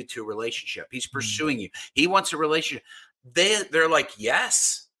inviting you to a relationship. He's pursuing you. He wants a relationship. They're like,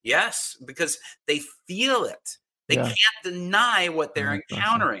 yes, because they feel it. They can't deny what they're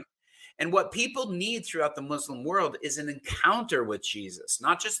encountering. And what people need throughout the Muslim world is an encounter with Jesus,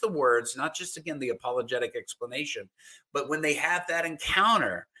 not just the words, not just, again, the apologetic explanation, but when they have that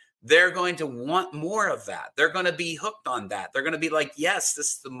encounter, they're going to want more of that. They're going to be hooked on that. They're going to be like, yes,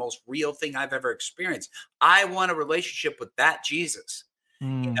 this is the most real thing I've ever experienced. I want a relationship with that Jesus,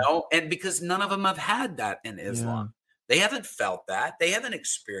 you know, and because none of them have had that in Islam. They haven't felt that. They haven't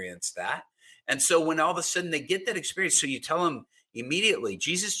experienced that. And so when all of a sudden they get that experience, so you tell them immediately,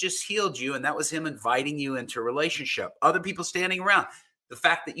 Jesus just healed you, and that was him inviting you into a relationship. Other people standing around. The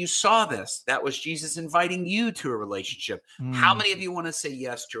fact that you saw this, that was Jesus inviting you to a relationship. How many of you want to say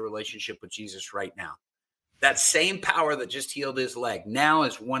yes to a relationship with Jesus right now? That same power that just healed his leg now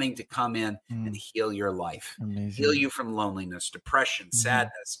is wanting to come in and heal your life, heal you from loneliness, depression,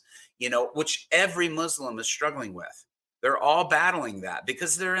 sadness, you know, which every Muslim is struggling with. They're all battling that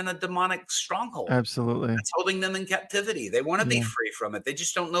because they're in a demonic stronghold. Absolutely. It's holding them in captivity. They want to be free from it. They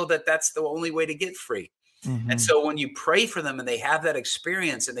just don't know that that's the only way to get free. And so when you pray for them and they have that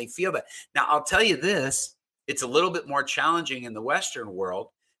experience and they feel that. Now, I'll tell you this, it's a little bit more challenging in the Western world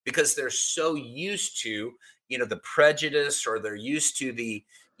because they're so used to, you know, the prejudice, or they're used to the,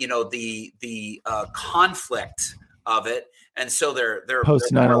 you know, the conflict of it. And so they're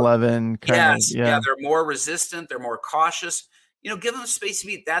post 9/11 they're more resistant, they're more cautious. You know, give them space to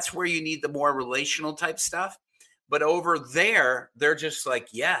be. That's where you need the more relational type stuff. But over there, they're just like,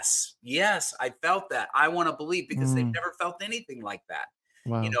 yes, I felt that. I want to believe, because they've never felt anything like that.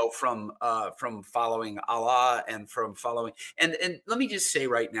 Wow. You know, from following Allah and from following. And let me just say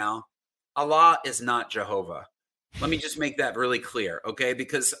right now, Allah is not Jehovah. Let me just make that really clear, okay?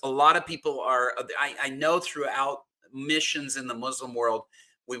 Because a lot of people are, I know throughout missions in the Muslim world,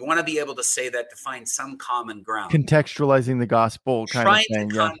 we want to be able to say that to find some common ground. Contextualizing the gospel kind of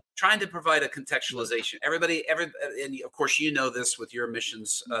thing. Trying to provide a contextualization. Everybody, and of course, you know this with your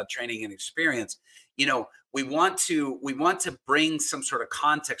missions training and experience. You know, we want to bring some sort of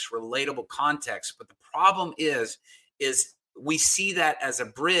context, relatable context. But the problem is we see that as a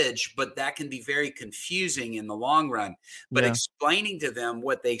bridge, but that can be very confusing in the long run. But explaining to them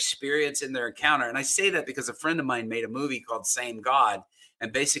what they experience in their encounter. And I say that because a friend of mine made a movie called Same God,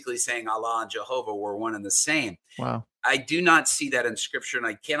 and basically saying Allah and Jehovah were one and the same. Wow. I do not see that in scripture, and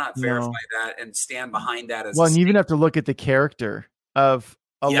I cannot verify that and stand behind that as well. And you even have to look at the character of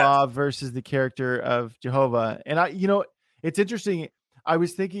Allah versus the character of Jehovah. And it's interesting. I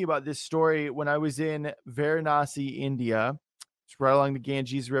was thinking about this story when I was in Varanasi, India. It's right along the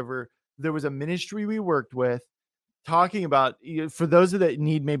Ganges River. There was a ministry we worked with talking about, for those that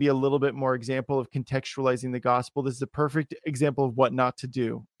need maybe a little bit more example of contextualizing the gospel, this is a perfect example of what not to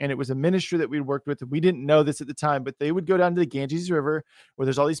do. And it was a ministry that we worked with. We didn't know this at the time, but they would go down to the Ganges River where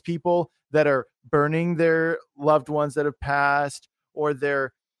there's all these people that are burning their loved ones that have passed, or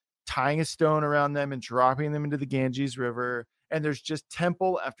they're tying a stone around them and dropping them into the Ganges River. And there's just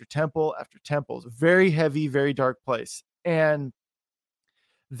temple after temple after temple. It's a very heavy, very dark place. And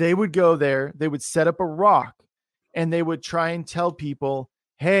they would go there, they would set up a rock, and they would try and tell people,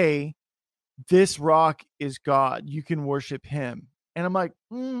 hey, this rock is God. You can worship him. And I'm like,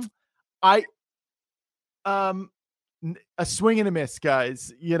 a swing and a miss,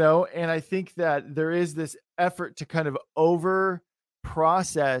 guys, and I think that there is this effort to kind of over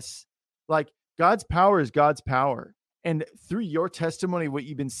process, like God's power is God's power. And through your testimony, what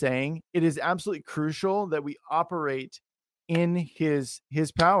you've been saying, it is absolutely crucial that we operate in his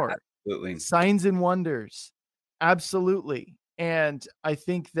power. Absolutely. Signs and wonders. Absolutely. And I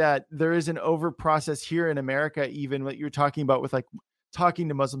think that there is an over process here in America, even what you're talking about with like talking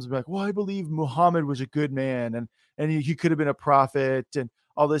to Muslims and be like, well, I believe Muhammad was a good man and he could have been a prophet and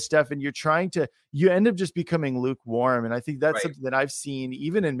all this stuff. And you end up just becoming lukewarm. And I think that's something that I've seen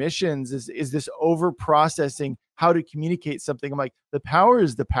even in missions is this over processing how to communicate something. I'm like, the power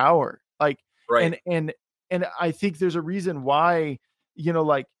is the power. Like, and I think there's a reason why,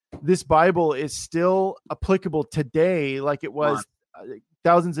 like this Bible is still applicable today, like it was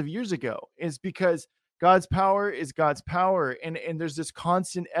thousands of years ago, is because God's power is God's power. And there's this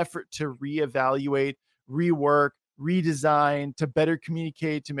constant effort to reevaluate, rework, redesign, to better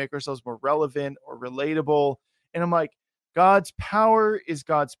communicate, to make ourselves more relevant or relatable. And I'm like, God's power is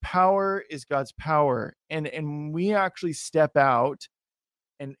God's power is God's power. And we actually step out,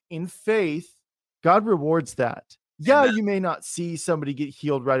 and in faith, God rewards that. Yeah, you may not see somebody get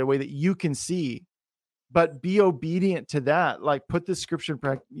healed right away that you can see, but be obedient to that. Like, put the scripture in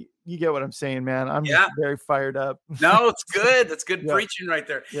practice. You get what I'm saying, man. I'm just very fired up. No, it's good. That's good Yeah. preaching right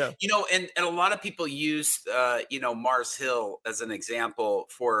there. Yeah. And a lot of people use, Mars Hill as an example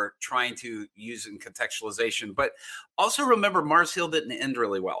for trying to use in contextualization. But also remember, Mars Hill didn't end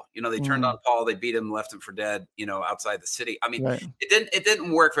really well. They turned on Paul, they beat him, left him for dead, outside the city. I mean, it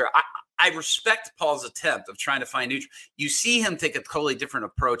didn't work very. I respect Paul's attempt of trying to find neutral. You see him take a totally different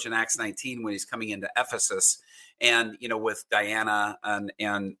approach in Acts 19 when he's coming into Ephesus, and with Diana and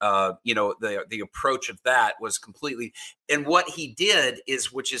the approach of that was completely. And what he did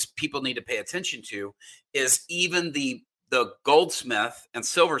is, which is people need to pay attention to, is even the goldsmith and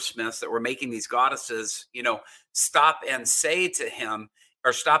silversmiths that were making these goddesses, stop and say to him,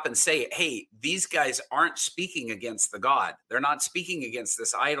 or stop and say, hey, these guys aren't speaking against the God. They're not speaking against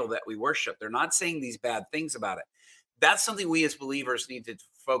this idol that we worship. They're not saying these bad things about it. That's something we as believers need to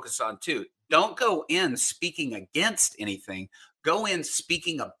focus on too. Don't go in speaking against anything. Go in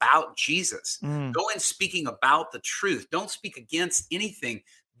speaking about Jesus. Go in speaking about the truth. Don't speak against anything.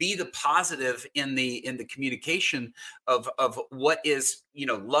 Be the positive in the communication of what is,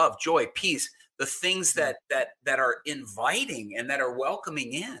 love, joy, peace, the things that are inviting and that are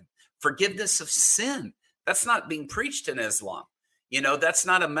welcoming in. Forgiveness of sin. That's not being preached in Islam. That's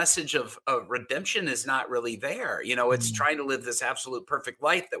not a message of redemption is not really there. It's trying to live this absolute perfect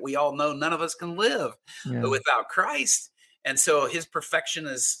life that we all know none of us can live without Christ. And so his perfection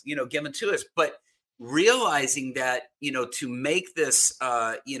is, given to us. But realizing that, to make this,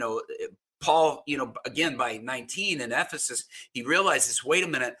 Paul, again, by 19 in Ephesus, he realizes, wait a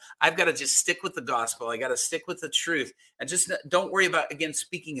minute, I've got to just stick with the gospel. I got to stick with the truth, and just don't worry about, again,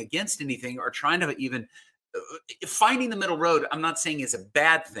 speaking against anything or trying to even finding the middle road. I'm not saying is a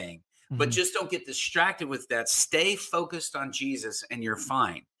bad thing, but just don't get distracted with that. Stay focused on Jesus and you're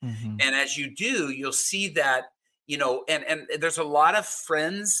fine. And as you do, you'll see that, and there's a lot of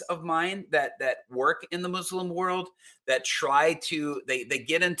friends of mine that work in the Muslim world that try to, they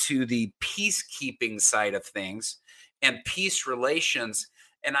get into the peacekeeping side of things and peace relations.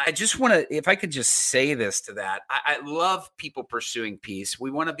 And I just want to, if I could just say this to that, I love people pursuing peace.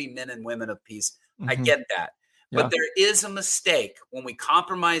 We want to be men and women of peace. I get that. But there is a mistake when we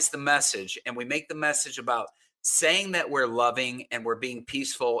compromise the message and we make the message about saying that we're loving and we're being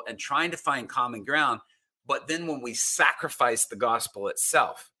peaceful and trying to find common ground. But then when we sacrifice the gospel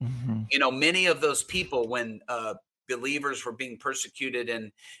itself, many of those people, when believers were being persecuted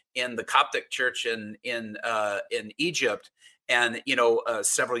in the Coptic church in Egypt, and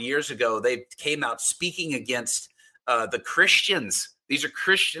several years ago, they came out speaking against the Christians. These are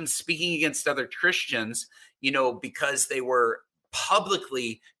Christians speaking against other Christians, because they were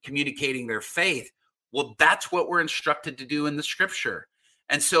publicly communicating their faith. Well, that's what we're instructed to do in the scripture.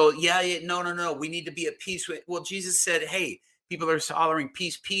 And so, no, we need to be at peace. Well, Jesus said, hey, people are hollering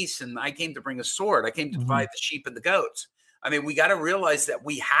peace, peace. And I came to bring a sword. I came to divide the sheep and the goats. I mean, we got to realize that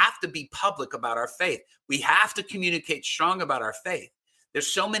we have to be public about our faith. We have to communicate strong about our faith. There's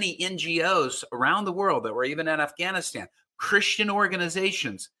so many NGOs around the world that were even in Afghanistan, Christian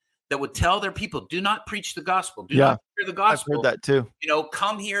organizations that would tell their people, do not preach the gospel. Do not hear the gospel. I've heard that too.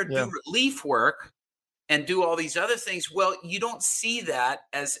 Come here, do relief work and do all these other things. Well, you don't see that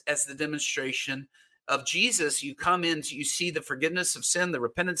as the demonstration of Jesus, you come in, you see the forgiveness of sin, the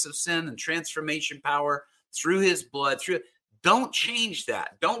repentance of sin, and transformation power through his blood. Don't change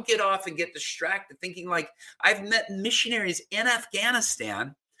that. Don't get off and get distracted thinking like, I've met missionaries in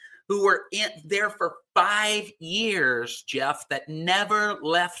Afghanistan who were there for 5 years, Jeff, that never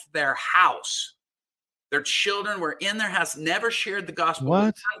left their house. Their children were in their house, never shared the gospel with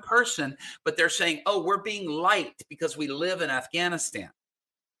one person, but they're saying, oh, we're being liked because we live in Afghanistan.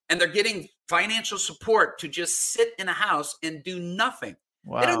 And they're getting financial support to just sit in a house and do nothing.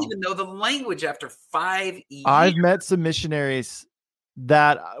 Wow. They don't even know the language after 5 years. I've met some missionaries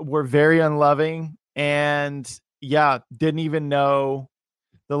that were very unloving and didn't even know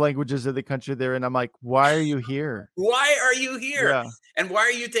the languages of the country they're in. I'm like, why are you here? Why are you here? Yeah. And why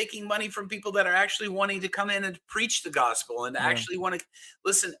are you taking money from people that are actually wanting to come in and preach the gospel and actually want to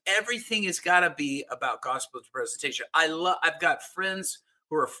listen? Everything has got to be about gospel presentation. I've got friends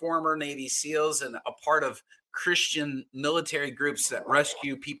who are former Navy SEALs and a part of Christian military groups that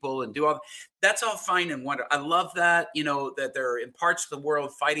rescue people and do all that's all fine and wonderful. I love that, that they're in parts of the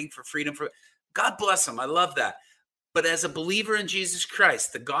world fighting for freedom. God bless them. I love that. But as a believer in Jesus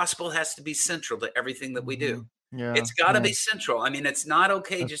Christ, the gospel has to be central to everything that we do. Yeah, it's got to be central. I mean, it's not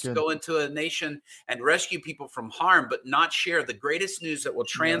okay to go into a nation and rescue people from harm, but not share the greatest news that will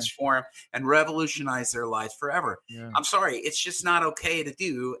transform and revolutionize their lives forever. Yeah. I'm sorry. It's just not okay to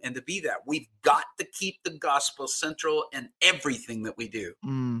do and to be that. We've got to keep the gospel central in everything that we do.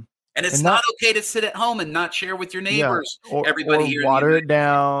 And it's not okay to sit at home and not share with your neighbors. Or water it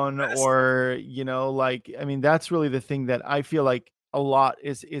down, or, I mean, that's really the thing that I feel like a lot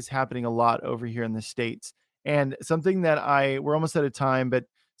is happening a lot over here in the States. And something that we're almost out of time, but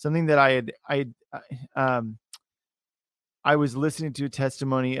something that I was listening to a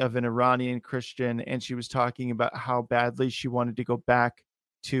testimony of an Iranian Christian, and she was talking about how badly she wanted to go back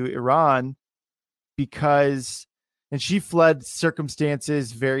to Iran and she fled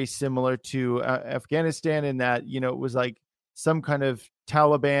circumstances very similar to Afghanistan in that, it was like some kind of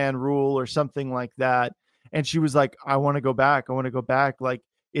Taliban rule or something like that. And she was like, I want to go back. Like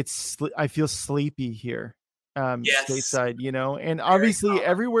I feel sleepy here. Stateside, and obviously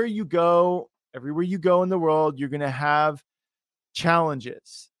everywhere you go in the world, you're going to have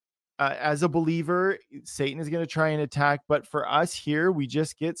challenges. As a believer, Satan is going to try and attack, but for us here, we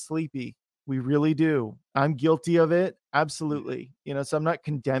just get sleepy. We really do. I'm guilty of it. Absolutely. So I'm not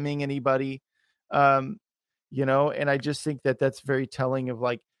condemning anybody, and I just think that that's very telling of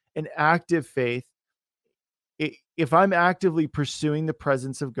like an active faith. If I'm actively pursuing the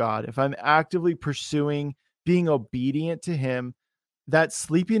presence of God, if I'm actively pursuing being obedient to him, that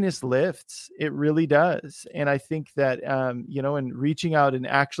sleepiness lifts. It really does. And I think that, and reaching out and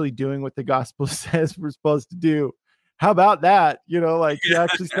actually doing what the gospel says we're supposed to do. How about that? You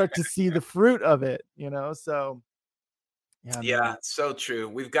actually start to see the fruit of it, so. Yeah, so true.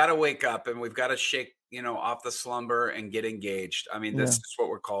 We've got to wake up and we've got to shake, off the slumber and get engaged. I mean, this is what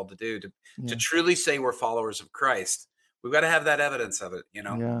we're called to do, to truly say we're followers of Christ. We've got to have that evidence of it,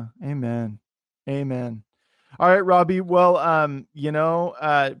 Yeah. Amen. All right, Robbie. Well,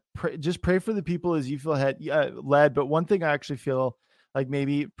 just pray for the people as you feel led. But one thing I actually feel like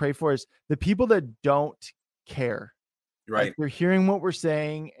maybe pray for is the people that don't care. Right. Like they're hearing what we're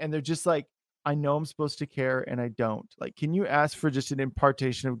saying and they're just like, I know I'm supposed to care and I don't. Like, can you ask for just an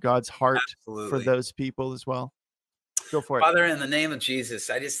impartation of God's heart for those people as well? Go for it. Father, in the name of Jesus,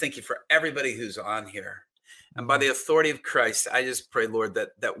 I just thank you for everybody who's on here. And by the authority of Christ, I just pray, Lord,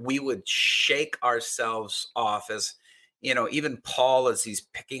 that we would shake ourselves off as, even Paul, as he's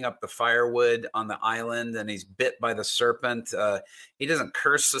picking up the firewood on the island and he's bit by the serpent. He doesn't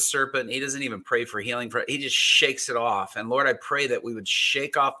curse the serpent. He doesn't even pray for healing. He just shakes it off. And Lord, I pray that we would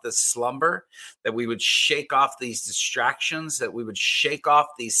shake off the slumber, that we would shake off these distractions, that we would shake off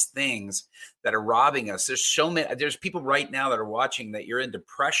these things that are robbing us. There's people right now that are watching that you're in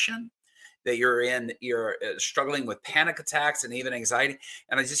depression, that you're struggling with panic attacks and even anxiety.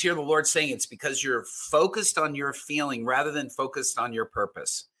 And I just hear the Lord saying it's because you're focused on your feeling rather than focused on your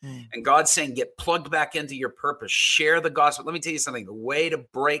purpose. And God's saying, get plugged back into your purpose, share the gospel. Let me tell you something. The way to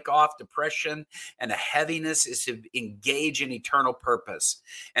break off depression and a heaviness is to engage in eternal purpose.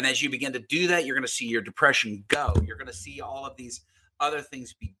 And as you begin to do that, you're going to see your depression go. You're going to see all of these other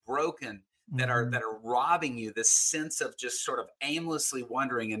things be broken that are robbing you this sense of just sort of aimlessly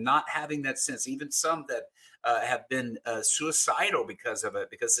wondering and not having that sense. Even some that have been suicidal because of it,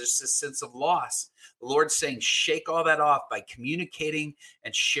 because there's this sense of loss. The Lord's saying, shake all that off by communicating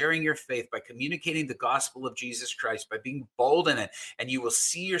and sharing your faith, by communicating the gospel of Jesus Christ, by being bold in it. And you will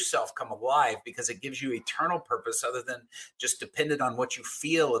see yourself come alive, because it gives you eternal purpose other than just dependent on what you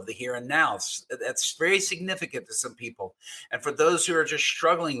feel of the here and now. That's very significant to some people. And for those who are just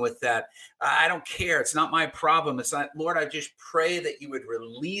struggling with that, I don't care. It's not my problem. It's not, Lord, I just pray that you would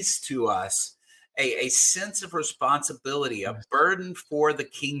release to us a sense of responsibility, a burden for the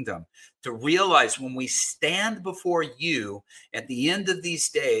kingdom, to realize when we stand before you at the end of these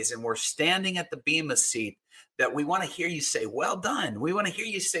days and we're standing at the bema seat, that we want to hear you say, well done. We want to hear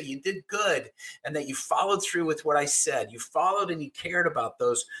you say you did good, and that you followed through with what I said. You followed and you cared about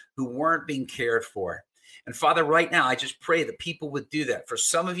those who weren't being cared for. And Father, right now, I just pray that people would do that. For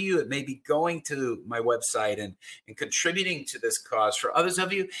some of you, it may be going to my website and contributing to this cause. For others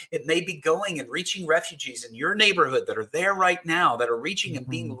of you, it may be going and reaching refugees in your neighborhood that are there right now, that are reaching and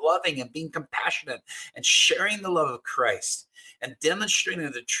being loving and being compassionate and sharing the love of Christ and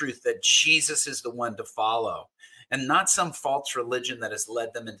demonstrating the truth that Jesus is the one to follow, and not some false religion that has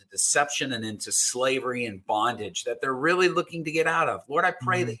led them into deception and into slavery and bondage that they're really looking to get out of. Lord, I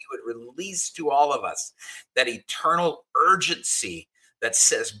pray that you would release to all of us that eternal urgency that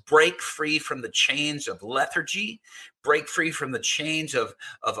says, break free from the chains of lethargy, break free from the chains of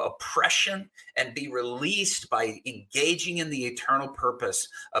oppression, and be released by engaging in the eternal purpose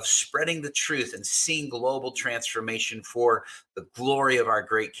of spreading the truth and seeing global transformation for the glory of our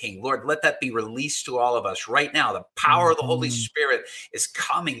great King. Lord, let that be released to all of us right now. The power of the Holy Spirit is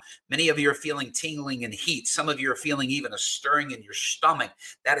coming. Many of you are feeling tingling and heat. Some of you are feeling even a stirring in your stomach.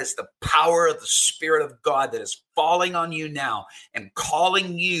 That is the power of the Spirit of God that is falling on you now and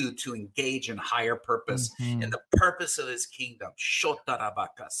calling you to engage in higher purpose, in the purpose of his kingdom.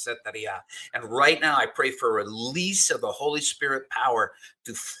 And right now, I pray for a release of the Holy Spirit power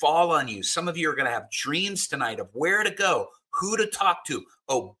to fall on you. Some of you are going to have dreams tonight of where to go, who to talk to,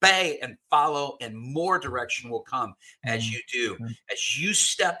 obey and follow, and more direction will come as you do. As you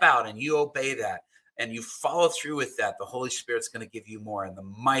step out and you obey that and you follow through with that, the Holy Spirit's going to give you more in the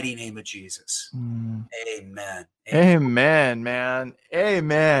mighty name of Jesus. Amen. Amen, man.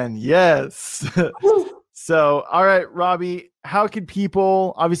 Amen. Yes. So, all right, Robbie, how can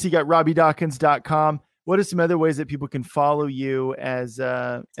people, obviously you got RobbieDawkins.com. What are some other ways that people can follow you as you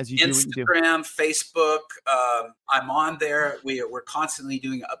Instagram, do what you do? Facebook. I'm on there. We're constantly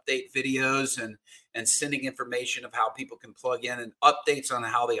doing update videos and sending information of how people can plug in and updates on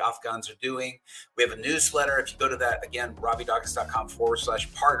how the Afghans are doing. We have a newsletter. If you go to that, again,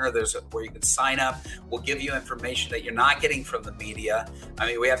 RobbieDawkins.com/partner, there's where you can sign up. We'll give you information that you're not getting from the media. I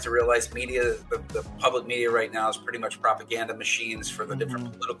mean, we have to realize media, the public media right now is pretty much propaganda machines for the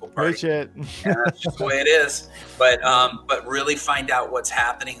different political parties. Yeah, that's just the way it is. But really find out what's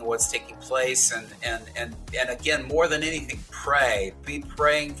happening and what's taking place. And again, more than anything, pray. Be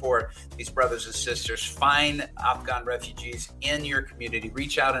praying for these brothers and sisters. Find Afghan refugees in your community.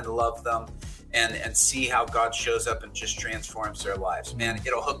 Reach out and love them and see how God shows up and just transforms their lives. Man,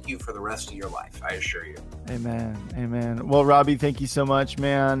 it'll hook you for the rest of your life, I assure you. Amen. Amen. Well, Robbie, thank you so much,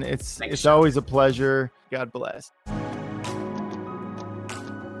 man. It's always a pleasure. God bless.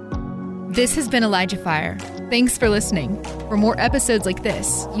 This has been ElijahFire. Thanks for listening. For more episodes like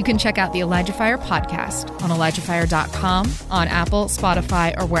this, you can check out the ElijahFire podcast on ElijahFire.com, on Apple,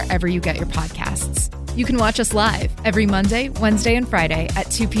 Spotify, or wherever you get your podcasts. You can watch us live every Monday, Wednesday, and Friday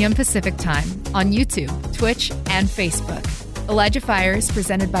at 2 p.m. Pacific Time on YouTube, Twitch, and Facebook. ElijahFire is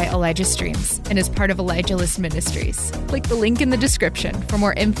presented by Elijah Streams and is part of Elijah List Ministries. Click the link in the description for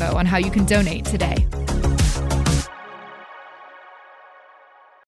more info on how you can donate today.